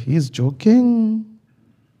myself that he is joking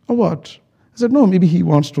or what? I said, no, maybe he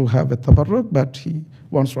wants to have a tabarruk, but he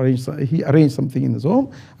wants to arrange something in his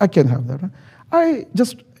home. I can have that. I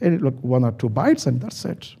just ate like 1 or 2 bites and that's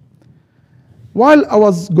it. While I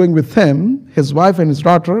was going with him, his wife and his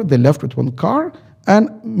daughter, they left with one car,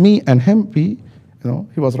 and me and him, he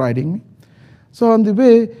was riding me. So on the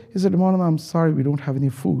way, he said, Maulana, I'm sorry, we don't have any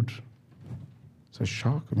food. So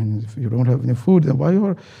shock. I mean, if you don't have any food, then why you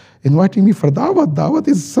are inviting me for dawat? Dawat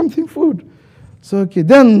is something food. So okay,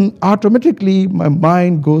 then automatically my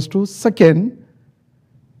mind goes to second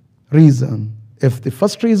reason. If the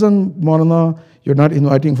first reason, Maulana, you're not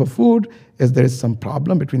inviting for food, is there is some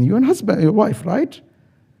problem between you and your wife, right?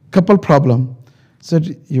 Couple problem.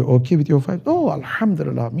 Said, you're okay with your wife? Oh,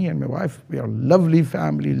 alhamdulillah, me and my wife, we are lovely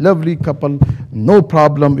family, lovely couple, no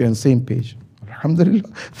problem, we're on the same page. Alhamdulillah.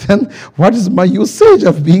 Then what is my usage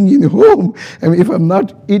of being in home? I mean, if I'm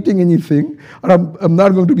not eating anything, or I'm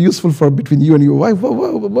not going to be useful for between you and your wife,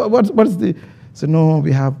 what is the... So no,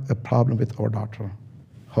 we have a problem with our daughter.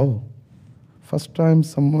 Oh, first time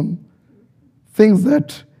someone thinks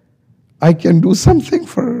that I can do something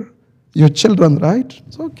for your children, right?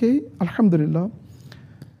 It's okay, alhamdulillah.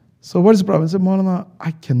 So what is the problem? I said, Maulana,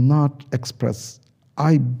 I cannot express.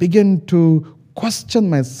 I begin to question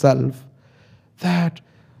myself that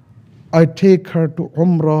I take her to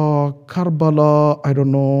Umrah, Karbala, I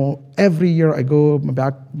don't know. Every year I go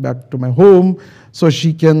back to my home so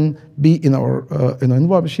she can be in our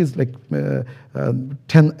environment. She's like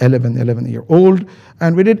 11 year old.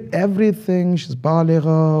 And we did everything. She's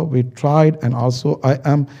baligha. We tried. And also I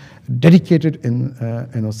am dedicated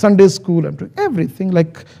in Sunday school. I'm doing everything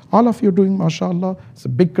like all of you are doing, mashallah. It's a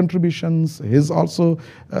big contributions. He's also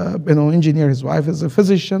engineer. His wife is a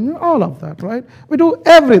physician. All of that, right? We do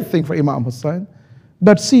everything for Imam Hussain.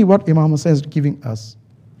 But see what Imam Hussain is giving us.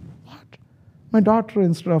 What? My daughter,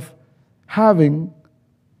 instead of having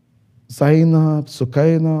Zainab,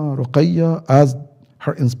 Sukaina, Ruqayya as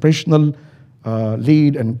her inspirational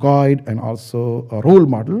lead and guide and also role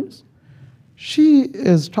models, she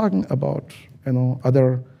is talking about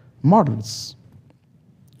other models.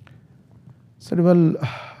 Said, well,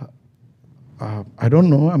 I don't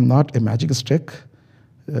know, I'm not a magic stick.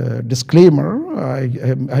 Disclaimer,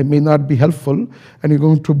 I may not be helpful, and you're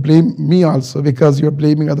going to blame me also because you're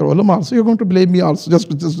blaming other ulama, so you're going to blame me also, just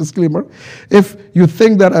disclaimer. If you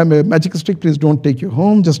think that I'm a magic stick, please don't take you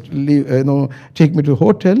home, just leave, take me to a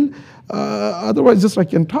hotel. Otherwise, just I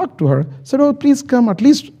can talk to her. Said, oh, please come, at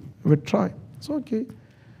least we'll try. It's okay.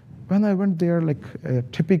 When I went there, like a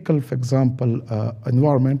typical, for example,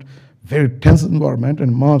 environment, very tense environment,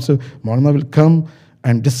 and mom said, Maulana will come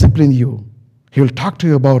and discipline you. He will talk to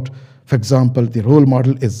you about For example, the role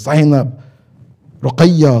model is Zainab,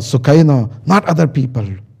 Ruqayya, Sukaina, not other people.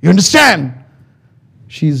 You understand?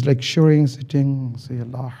 She's like shivering, sitting, say,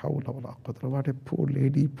 Allah, hawla wala quwwata. What a poor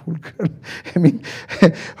lady, poor girl. I mean,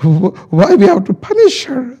 why we have to punish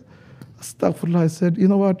her? Astaghfirullah. I said, you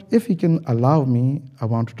know what? If he can allow me, I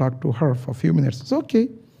want to talk to her for a few minutes. It's okay.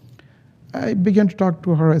 I began to talk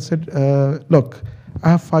to her. I said, look, I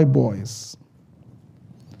have 5 boys.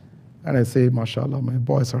 And I say, mashallah, my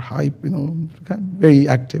boys are hype, very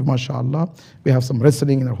active, mashallah. We have some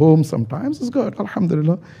wrestling in our home sometimes. It's good,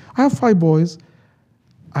 alhamdulillah. I have 5 boys.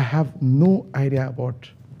 I have no idea about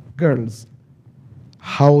girls,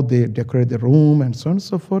 how they decorate the room and so on and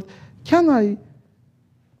so forth. Can I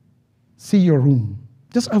see your room?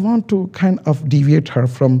 Just I want to kind of deviate her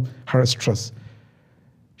from her stress.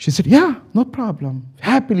 She said, yeah, no problem.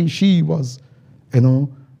 Happily, she was,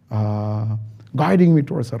 guiding me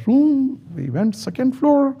towards her room. We went 2nd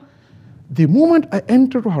floor. The moment I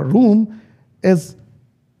entered her room is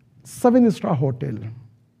 7-star hotel.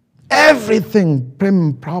 Everything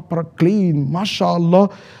prim, proper, clean, mashallah.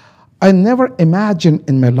 I never imagined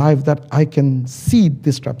in my life that I can see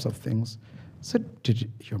these types of things. I said, did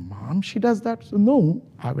your mom, she does that? So, no,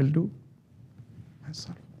 I will do. I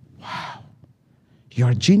said, wow,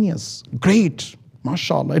 you're a genius, great,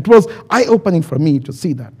 mashallah. It was eye-opening for me to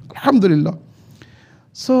see that, alhamdulillah.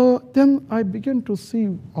 So then I began to see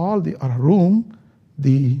all the room,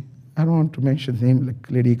 I don't want to mention the name, like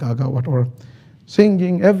Lady Gaga, whatever,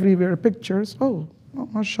 singing everywhere, pictures. Oh,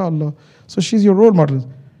 mashallah. So she's your role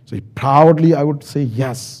model. So proudly I would say,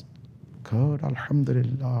 yes. Good,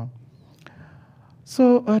 alhamdulillah.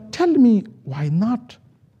 So tell me, why not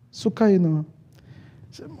Sukaina? I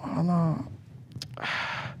said, Maulana,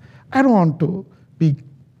 I don't want to be,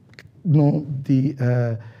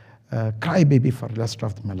 the crybaby for the rest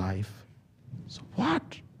of my life. So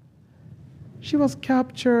what? She was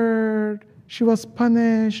captured, she was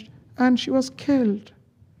punished, and she was killed.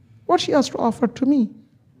 What she has to offer to me?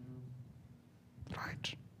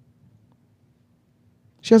 Right.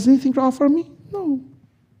 She has anything to offer me? No.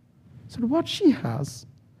 So what she has?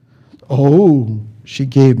 Oh, she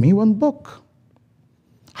gave me 1 book.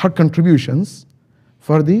 Her contributions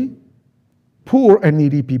for the poor and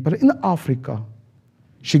needy people in Africa.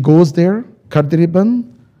 She goes there, cut the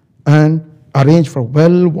ribbon, and arrange for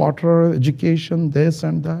well, water, education, this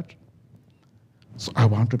and that. So I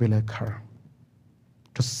want to be like her,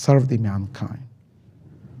 to serve the mankind.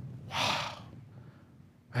 Wow.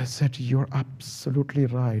 I said, you're absolutely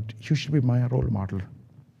right. You should be my role model.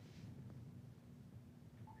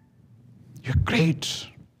 You're great.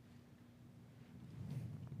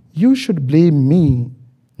 You should blame me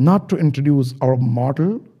not to introduce our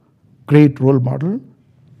model, great role model,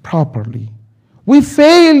 properly. We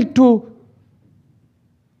failed to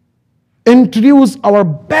introduce our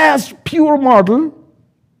best pure model,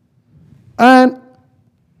 and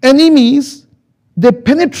enemies, they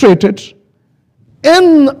penetrated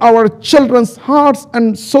in our children's hearts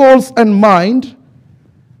and souls and mind,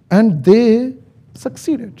 and they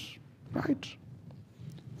succeeded, right?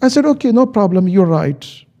 I said, okay, no problem, you're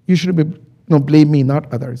right. You should be, blame me,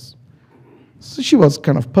 not others. So she was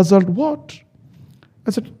kind of puzzled, what?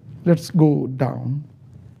 I said, let's go down.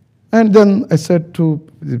 And then I said to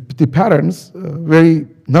the parents, very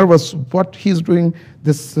nervous, what he's doing,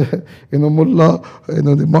 this, mullah,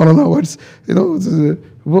 the Maulana,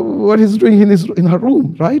 what he's doing in her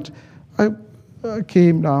room, right? I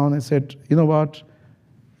came down, I said, you know what?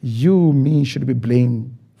 Me should be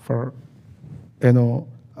blamed for,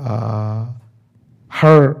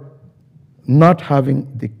 her not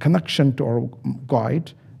having the connection to our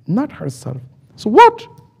guide, not herself. So what?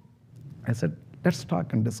 I said, let's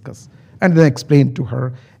talk and discuss. And then I explained to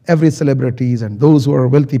her, every celebrities and those who are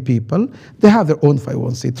wealthy people, they have their own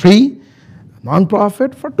 501c3,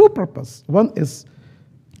 non-profit for 2 purposes. One is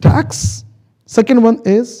tax. Second one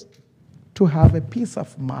is to have a peace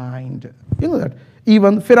of mind. You know that.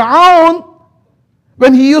 Even Fir'aun,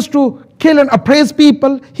 when he used to kill and oppress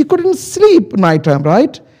people, he couldn't sleep nighttime,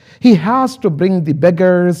 right? He has to bring the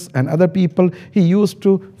beggars and other people. He used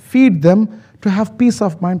to feed them to have peace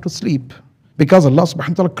of mind to sleep. Because Allah subhanahu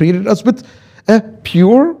wa ta'ala created us with a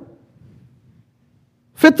pure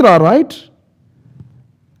fitra, right?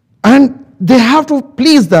 And they have to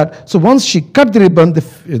please that. So once she cut the ribbon, they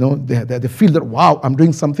feel that, wow, I'm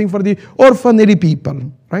doing something for the orphan needy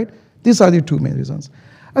people, right? These are the 2 main reasons.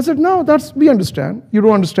 I said, no, we understand. You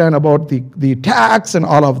don't understand about the tax and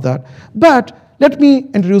all of that. But let me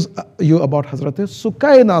introduce you about Hazrat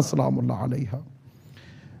Sukaina salamullah alayha.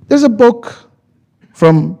 There's a book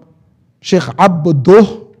from Sheikh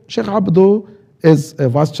Abdu. Sheikh Abdu is a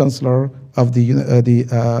vice chancellor of the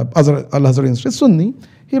Al-Azhar Institute, Sunni.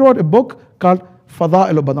 He wrote a book called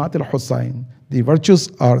Fada'il Banat al-Hussain, the virtues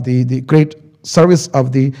or the great service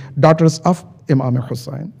of the daughters of Imam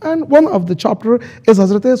Hussain. And one of the chapter is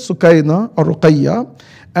Hazrat Sukaina or Ruqayya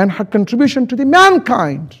and her contribution to the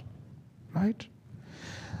mankind, right?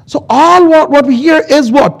 So all what we hear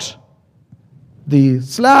is what? The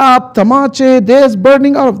slap, tamache, there's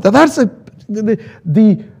burning out. That's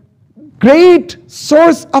the great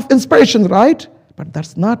source of inspiration, right? But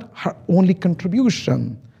that's not her only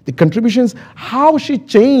contribution. The contribution is how she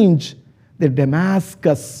changed the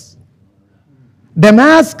Damascus.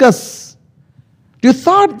 Damascus. You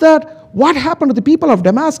thought that what happened to the people of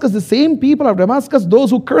Damascus, the same people of Damascus, those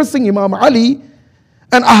who cursing Imam Ali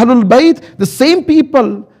and Ahlul Bayt, the same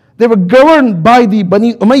people, they were governed by the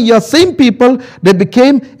Bani Umayyah, same people, they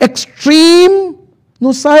became extreme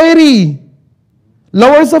Nusairi,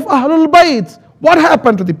 lovers of Ahlul Bayt. What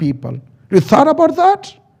happened to the people? You thought about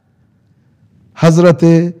that?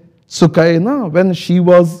 Hazrat Sukaina, when she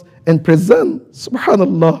was in prison,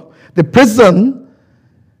 subhanallah, the prison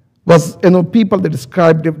was, people they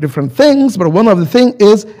described different things, but one of the things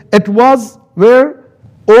is it was where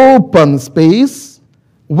open space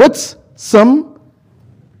with some,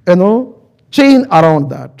 chain around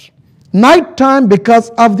that. Nighttime because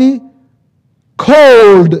of the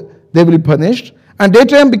cold they will be punished, and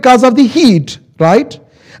daytime because of the heat, right?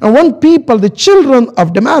 And when people, the children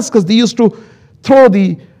of Damascus, they used to throw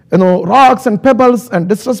the rocks and pebbles and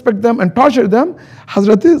disrespect them and torture them.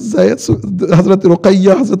 Hazrat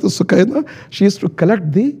Ruqayya, Hazrat Sukaina, she used to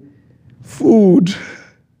collect the food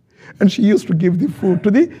and she used to give the food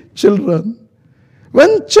to the children.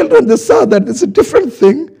 When children, they saw that it's a different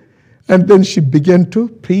thing, and then she began to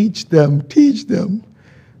teach them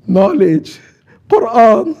knowledge,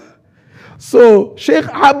 Quran. So Sheikh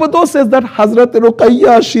Abdo says that Hazrat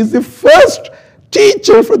Ruqayya, she's the first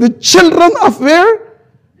teacher for the children of where?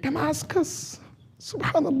 Damascus.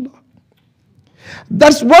 Subhanallah.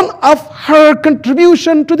 That's one of her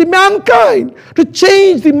contribution to the mankind, to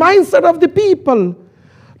change the mindset of the people,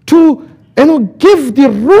 to give the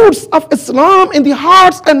roots of Islam in the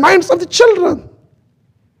hearts and minds of the children.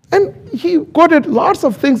 And he quoted lots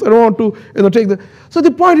of things. I don't want to take the. So the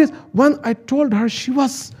point is, when I told her, she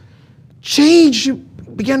was changed. She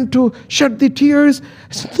began to shed the tears.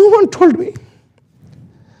 I said, no one told me.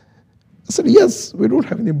 I said, yes, we don't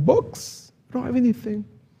have any books. We don't have anything.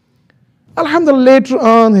 Alhamdulillah, later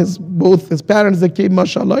on, both his parents, they came,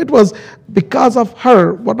 mashallah. It was because of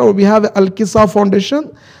her. Whatever we have, Al-Qissa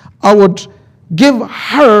Foundation, I would give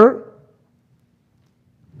her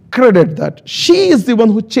credit that she is the one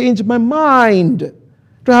who changed my mind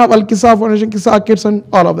to have Al-Qissa Foundation, Qissa Kids, and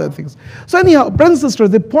all of that things. So anyhow, brothers and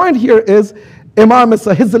sisters, the point here is Imam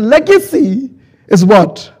Isa, his legacy is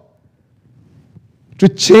what? To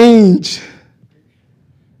change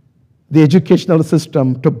the educational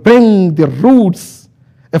system, to bring the roots,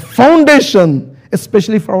 a foundation,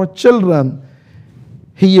 especially for our children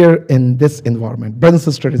here in this environment. Brothers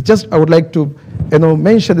and sisters, I would like to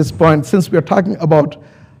mention this point since we are talking about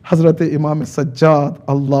Hazrat Imam Sajjad,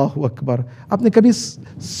 Allahu Akbar. आपने कभी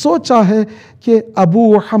सोचा है कि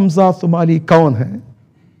अबू हमजा सुमाली कौन है?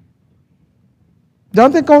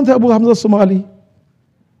 जानते हैं कौन थे अबू हमजा सुमाली?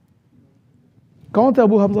 कौन थे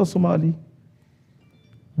अबू हमजा सुमाली?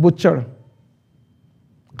 बुच्चड़,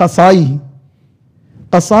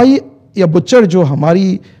 कसाई या बुच्चड़ जो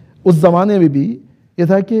हमारी उस जमाने में भी ये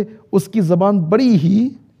था कि उसकी जबान बड़ी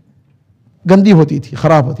ही गंदी होती थी,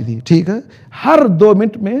 खराब होती थी, ठीक है? हर 2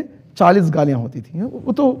 मिनट में 40 गालियां होती थी।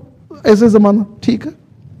 वो तो ऐसे जमाना, ठीक है?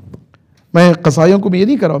 मैं कसाइयों को भी ये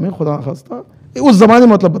नहीं कर रहा हूं, मैं खुदा खास्ता उस जमाने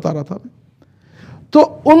में मतलब बता रहा था मैं। तो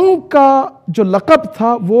उनका जो लक़ब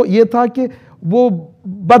था वो ये था कि वो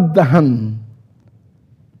बददहन,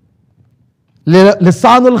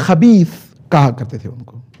 लिसानुल खबीस कहा करते थे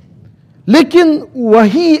उनको। लेकिन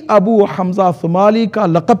वही अबू हमजा सुमाली का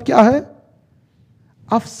लक़ब क्या है?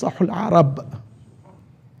 अफ़सहुल अरब।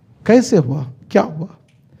 कैसे हुआ? क्या हुआ?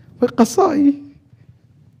 वह कसाई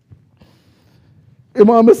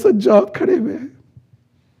इमाम सज्जाद खड़े हुए हैं,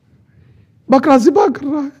 बकरा ज़िबा कर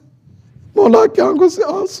रहा है, मौला की आंखों से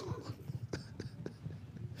आंसू,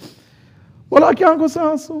 मौला की आंखों से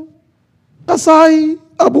आंसू। कसाई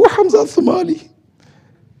अबू हमजा सुमाली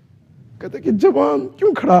कहते कि जवान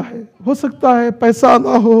क्यों खड़ा है? हो सकता है पैसा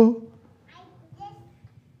ना हो,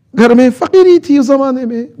 घर में फकीरी थी उस जमाने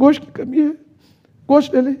में, गोश्त की कमी है,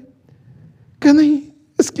 गोश्त ले ले। कह नहीं,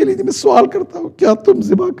 इसके लिए मैं सवाल करता हूं, क्या तुम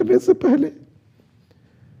ज़िबा करने से पहले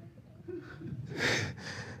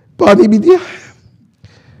पानी भी दिया है?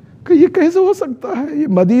 کہ یہ کیسے ہو سکتا ہے؟ یہ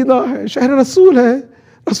مدینہ ہے، شہر رسول ہے،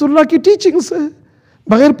 رسول اللہ کی ٹیچنگز ہے،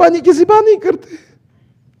 بغیر پانی کی ذبح نہیں کرتے۔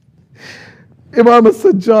 امام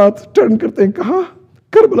سجاد ٹرن کرتے ہیں کہاں؟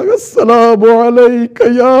 کربلا کا السلام علیک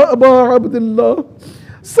یا ابا عبداللہ،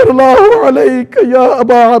 صلی اللہ علیک یا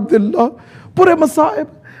ابا عبداللہ۔ پورے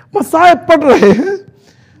مصائب پڑھ رہے ہیں،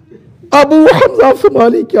 ابو حمزہ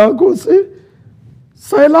صومالی کی آنکھوں سے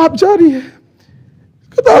سیلاب جاری ہے۔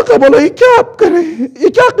 آقا بولا یہ کیا آپ کریں، یہ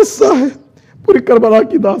کیا قصہ ہے؟ پوری کربلا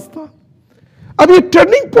کی داستان۔ اب یہ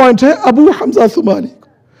ٹرننگ پوائنٹ ہے ابو حمزہ صومالی کو۔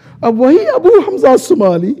 اب وہی ابو حمزہ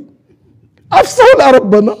صومالی افضل عرب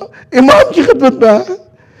بنا، امام کی خدمت میں آیا۔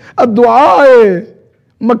 اب دعائے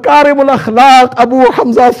مکارم الاخلاق ابو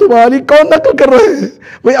حمزہ صومالی کون نقل کر رہے ہیں؟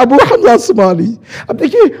 وہی ابو حمزہ صومالی۔ اب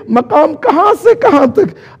دیکھیے مقام کہاں سے کہاں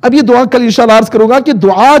تک۔ اب یہ دعا کل انشاءاللہ عرض کروں گا کہ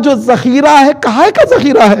دعا جو ذخیرہ ہے، کہاں کا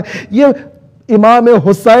ذخیرہ ہے؟ یہ امام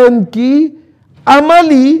حسین کی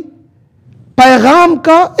عملی پیغام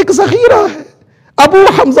کا ایک ذخیرہ ہے۔ ابو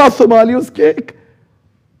حمزہ صومالی اس کے ایک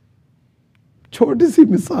چھوٹی سی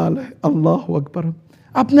مثال ہے۔ اللہ اکبر۔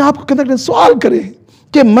 اپنے آپ کو کنڈکٹ سوال کریں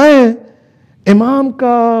کہ میں امام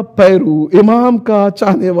کا پیرو، امام کا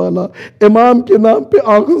چاہنے والا، امام کے نام پہ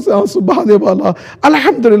آنکھوں سے آنسو بہانے والا،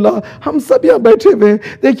 الحمدللہ ہم سب یہاں بیٹھے ہوئے،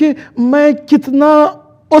 دیکھیں میں کتنا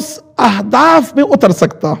اس اہداف میں اتر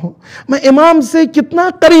سکتا ہوں، میں امام سے کتنا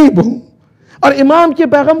قریب ہوں، اور امام کے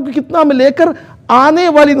پیغام کو کتنا میں لے کر آنے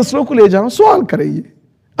والی نسلوں کو لے جاؤں۔ سوال کریں یہ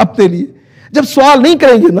اپنے لیے۔ جب سوال نہیں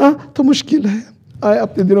کریں گے نا تو مشکل ہے۔ آئے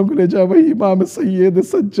اپنے دلوں کو لے جاؤ وہی امام سید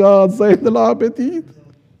سجاد زین العابدین۔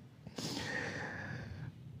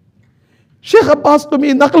 شیخ عباس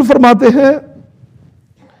قمی نقل فرماتے ہیں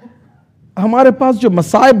ہمارے پاس جو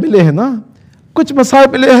مصائب ملے ہیں نا، کچھ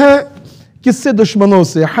مصائب ملے ہیں کس سے؟ دشمنوں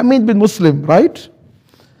سے۔ حمید بن مسلم رائٹ،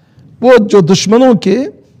 وہ جو دشمنوں کے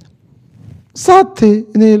ساتھ تھے،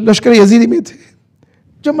 یعنی لشکر یزیدی میں تھے،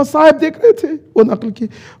 جو مصائب دیکھ رہے تھے وہ نقل کی۔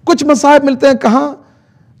 کچھ مصائب ملتے ہیں کہاں؟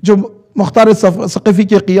 جو مختار ثقفی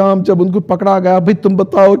کے قیام، جب ان کو پکڑا گیا، بھئی تم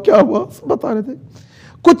بتاؤ کیا ہوا، سب بتا رہے تھے۔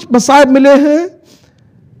 کچھ مصائب ملے ہیں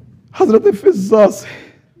حضرت فضہ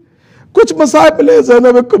سے، کچھ مصائب ملے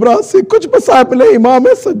زینب کبریٰ سے، کچھ مصائب ملے امام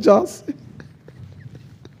سجاد سے۔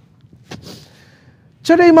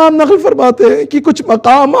 چلے امام نقل فرماتے ہیں کہ کچھ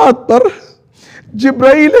مقامات پر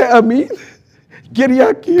جبرائیل امین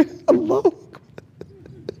گریہ کیے۔ اللہ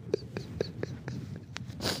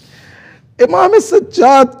امام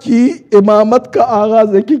سجاد کی امامت کا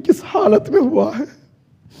آغاز ہے کہ کس حالت میں ہوا ہے؟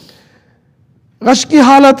 غش کی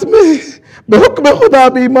حالت میں، بے حکم خدا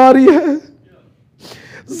بیماری ہے۔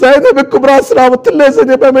 زینب کبریٰ سلامت اللہ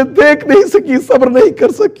زینب میں دیکھ نہیں سکی، صبر نہیں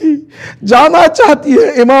کر سکی، جانا چاہتی ہے۔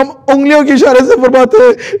 امام انگلیوں کی اشارے سے فرماتے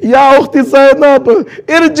ہیں یا اخت زینب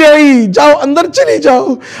ارجعی، جاؤ اندر چلی جاؤ۔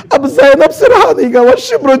 اب زینب سے رہا نہیں گا۔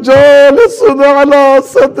 وَالشِّمْرُ جَالِسٌ عَلَىٰ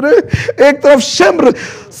صَدْرِهِ، ایک طرف شمر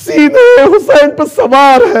سینے حسین پر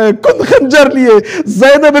سوار ہے، کن خنجر لیے۔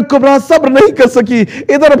 زینب کبریٰ صبر نہیں کر سکی،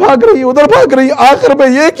 ادھر بھاگ رہی ادھر بھاگ رہی۔ آخر میں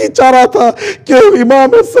یہ کی چاہ رہا تھا کہ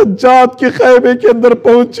امام سجاد کے خیمے کے اندر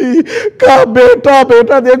پہنچی، کہا بیٹا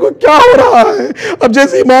بیٹا دیکھو کیا ہو رہا ہے۔ اب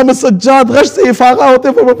جیسے امام سجاد غش سے افاقہ ہوتے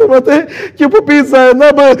فرماتے ہیں کہ پھپھی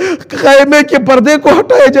زینب خیمے کے پردے کو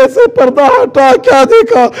ہٹائے، جیسے پردہ ہٹا کیا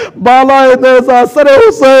دیکھا؟ بالائے نیزہ سر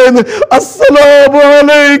حسین، السلام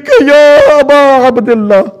علیک یا ابا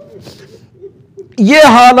عبداللہ۔ یہ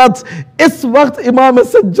حالت اس وقت امام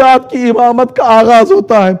سجاد کی امامت کا آغاز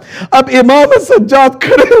ہوتا ہے۔ اب امام سجاد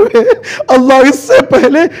کھڑے ہوئے، اللہ اس سے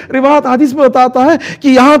پہلے روایت حدیث میں بتاتا ہے کہ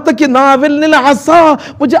یہاں تک کہ ناولنی العصا،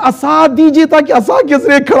 مجھے عصا دیجیے تاکہ عصا کے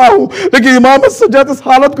ذریعے کھڑا ہوں، لیکن امام سجاد اس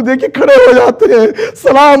حالت کو دیکھ کے کھڑے ہو جاتے ہیں،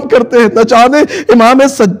 سلام کرتے ہیں۔ نہ جانے امام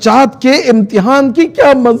سجاد کے امتحان کی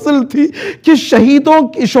کیا منزل تھی کہ شہیدوں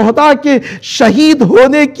کی، شہداء کے شہید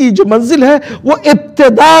ہونے کی جو منزل ہے وہ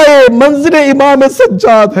ابتدائے منزل امام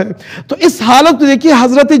سجاد ہے۔ تو اس حالت کو دیکھیے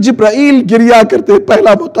حضرت جبرائیل گریہ کرتے،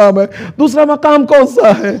 پہلا مقام ہے۔ دوسرا مقام کون سا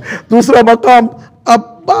ہے؟ دوسرا مقام اب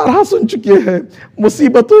بارہا سن چکے ہیں،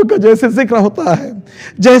 مصیبتوں کا جیسے ذکر ہوتا ہے،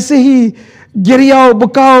 جیسے ہی گریہ و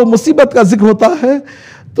بکا و مصیبت کا ذکر ہوتا ہے،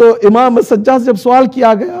 تو امام سجاد سے جب سوال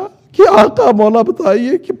کیا گیا کہ آقا مولا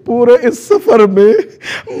بتائیے کہ پورے اس سفر میں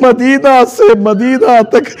مدینہ سے مدینہ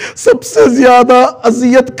تک سب سے زیادہ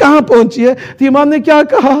اذیت کہاں پہنچی ہے، تو امام نے کیا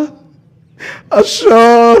کہا؟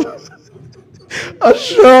 الشام،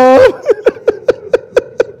 الشام،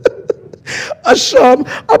 الشام۔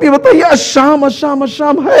 اب یہ بتائیے الشام الشام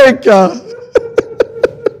الشام ہے کیا؟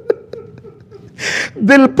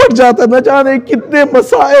 دل پھٹ جاتا ہے. نہ جانے کتنے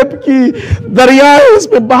مصائب کی دریائیں اس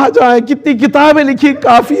میں بہا جائیں, کتنی کتابیں لکھی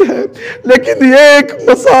کافی ہے, لیکن یہ ایک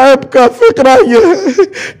مصائب کا فقرہ یہ ہے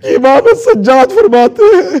کہ امام سجاد فرماتے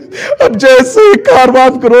ہیں اب جیسے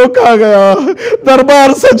کاروان کو روکا گیا,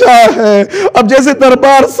 دربار سجا ہے, اب جیسے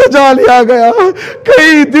دربار سجا لیا گیا,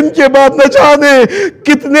 کئی دن کے بعد نہ جانے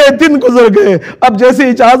کتنے دن گزر گئے, اب جیسے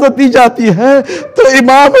اجازت دی جاتی ہے تو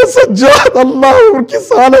امام سجاد اللہ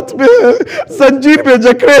کس حالت میں ہے, زنجیر میں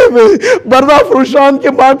جکڑے ہوئے بردہ فروشان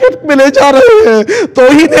کے مارکیٹ میں لے جا رہے ہیں,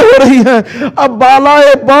 توہینیں ہو رہی ہیں. اب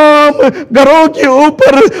بالائے بام گھروں کے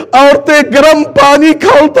اوپر عورتیں گرم پانی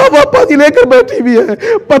کھولتا ہوا پانی لے کر بیٹھی ہوئی ہیں,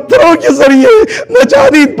 پتھروں کے ذریعے نہ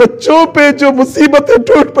جانی بچوں پہ جو مصیبتیں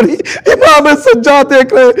ٹوٹ پڑی. امام سجاد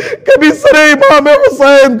دیکھ رہے, کبھی سر امام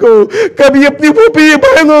حسین کو, کبھی اپنی پھوپھی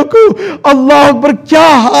بہنوں کو. اللہ اکبر, کیا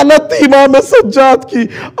حالت تھی امام سجاد کی.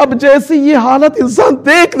 اب جیسی یہ حالت انسان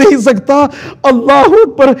دیکھ نہیں سکتا, اللہ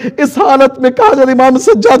اکبر, اس حالت میں کہا جاتا امام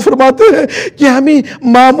سجاد فرماتے ہیں کہ ہمیں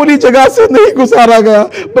معمولی جگہ سے نہیں گزارا گیا,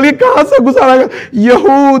 بلکہ کہاں سے گزارا گیا,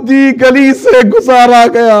 یہودی گلی سے گزارا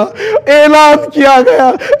گیا. اعلان کیا گیا,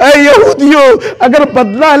 اے یہودیوں اگر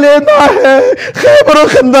بدلہ لینا ہے خیبر و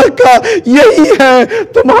خندق کا, یہی ہے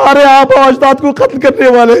تمہارے آبا و اجداد کو قتل کرنے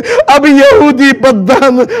والے. اب یہودی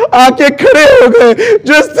بدن آ کے کھڑے ہو گئے,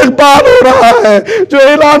 جو استقبال ہو رہا ہے, جو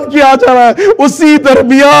اعلان کیا جا رہا ہے. اسی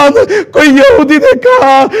درمیان کوئی یہودی نے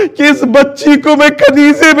کہا کہ اس بچی کو میں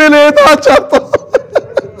کنیزے میں لینا چاہتا ہوں.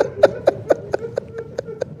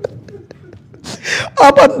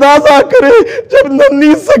 آپ اندازہ کریں جب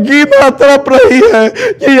ننھی سکینہ تڑپ رہی ہے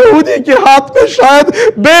کہ یہودی کے ہاتھ میں شاید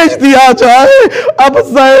بیچ دیا جائے, اب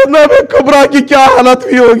زینب کبریٰ کی کیا حالت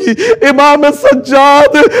بھی ہوگی. امام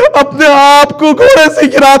سجاد اپنے آپ کو گھوڑے سے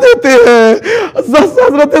گرا دیتے ہیں,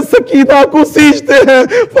 حضرت سکینہ کو سینچتے ہیں,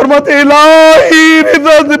 فرماتے الہی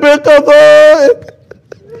رضا بے قضائک.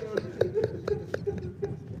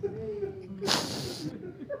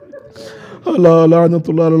 لعنت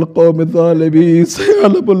اللہ علی القوم الظالمین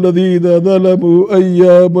سيعلم الذین ظلموا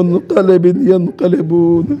أي منقلب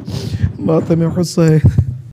ينقلبون. ماتم حسین.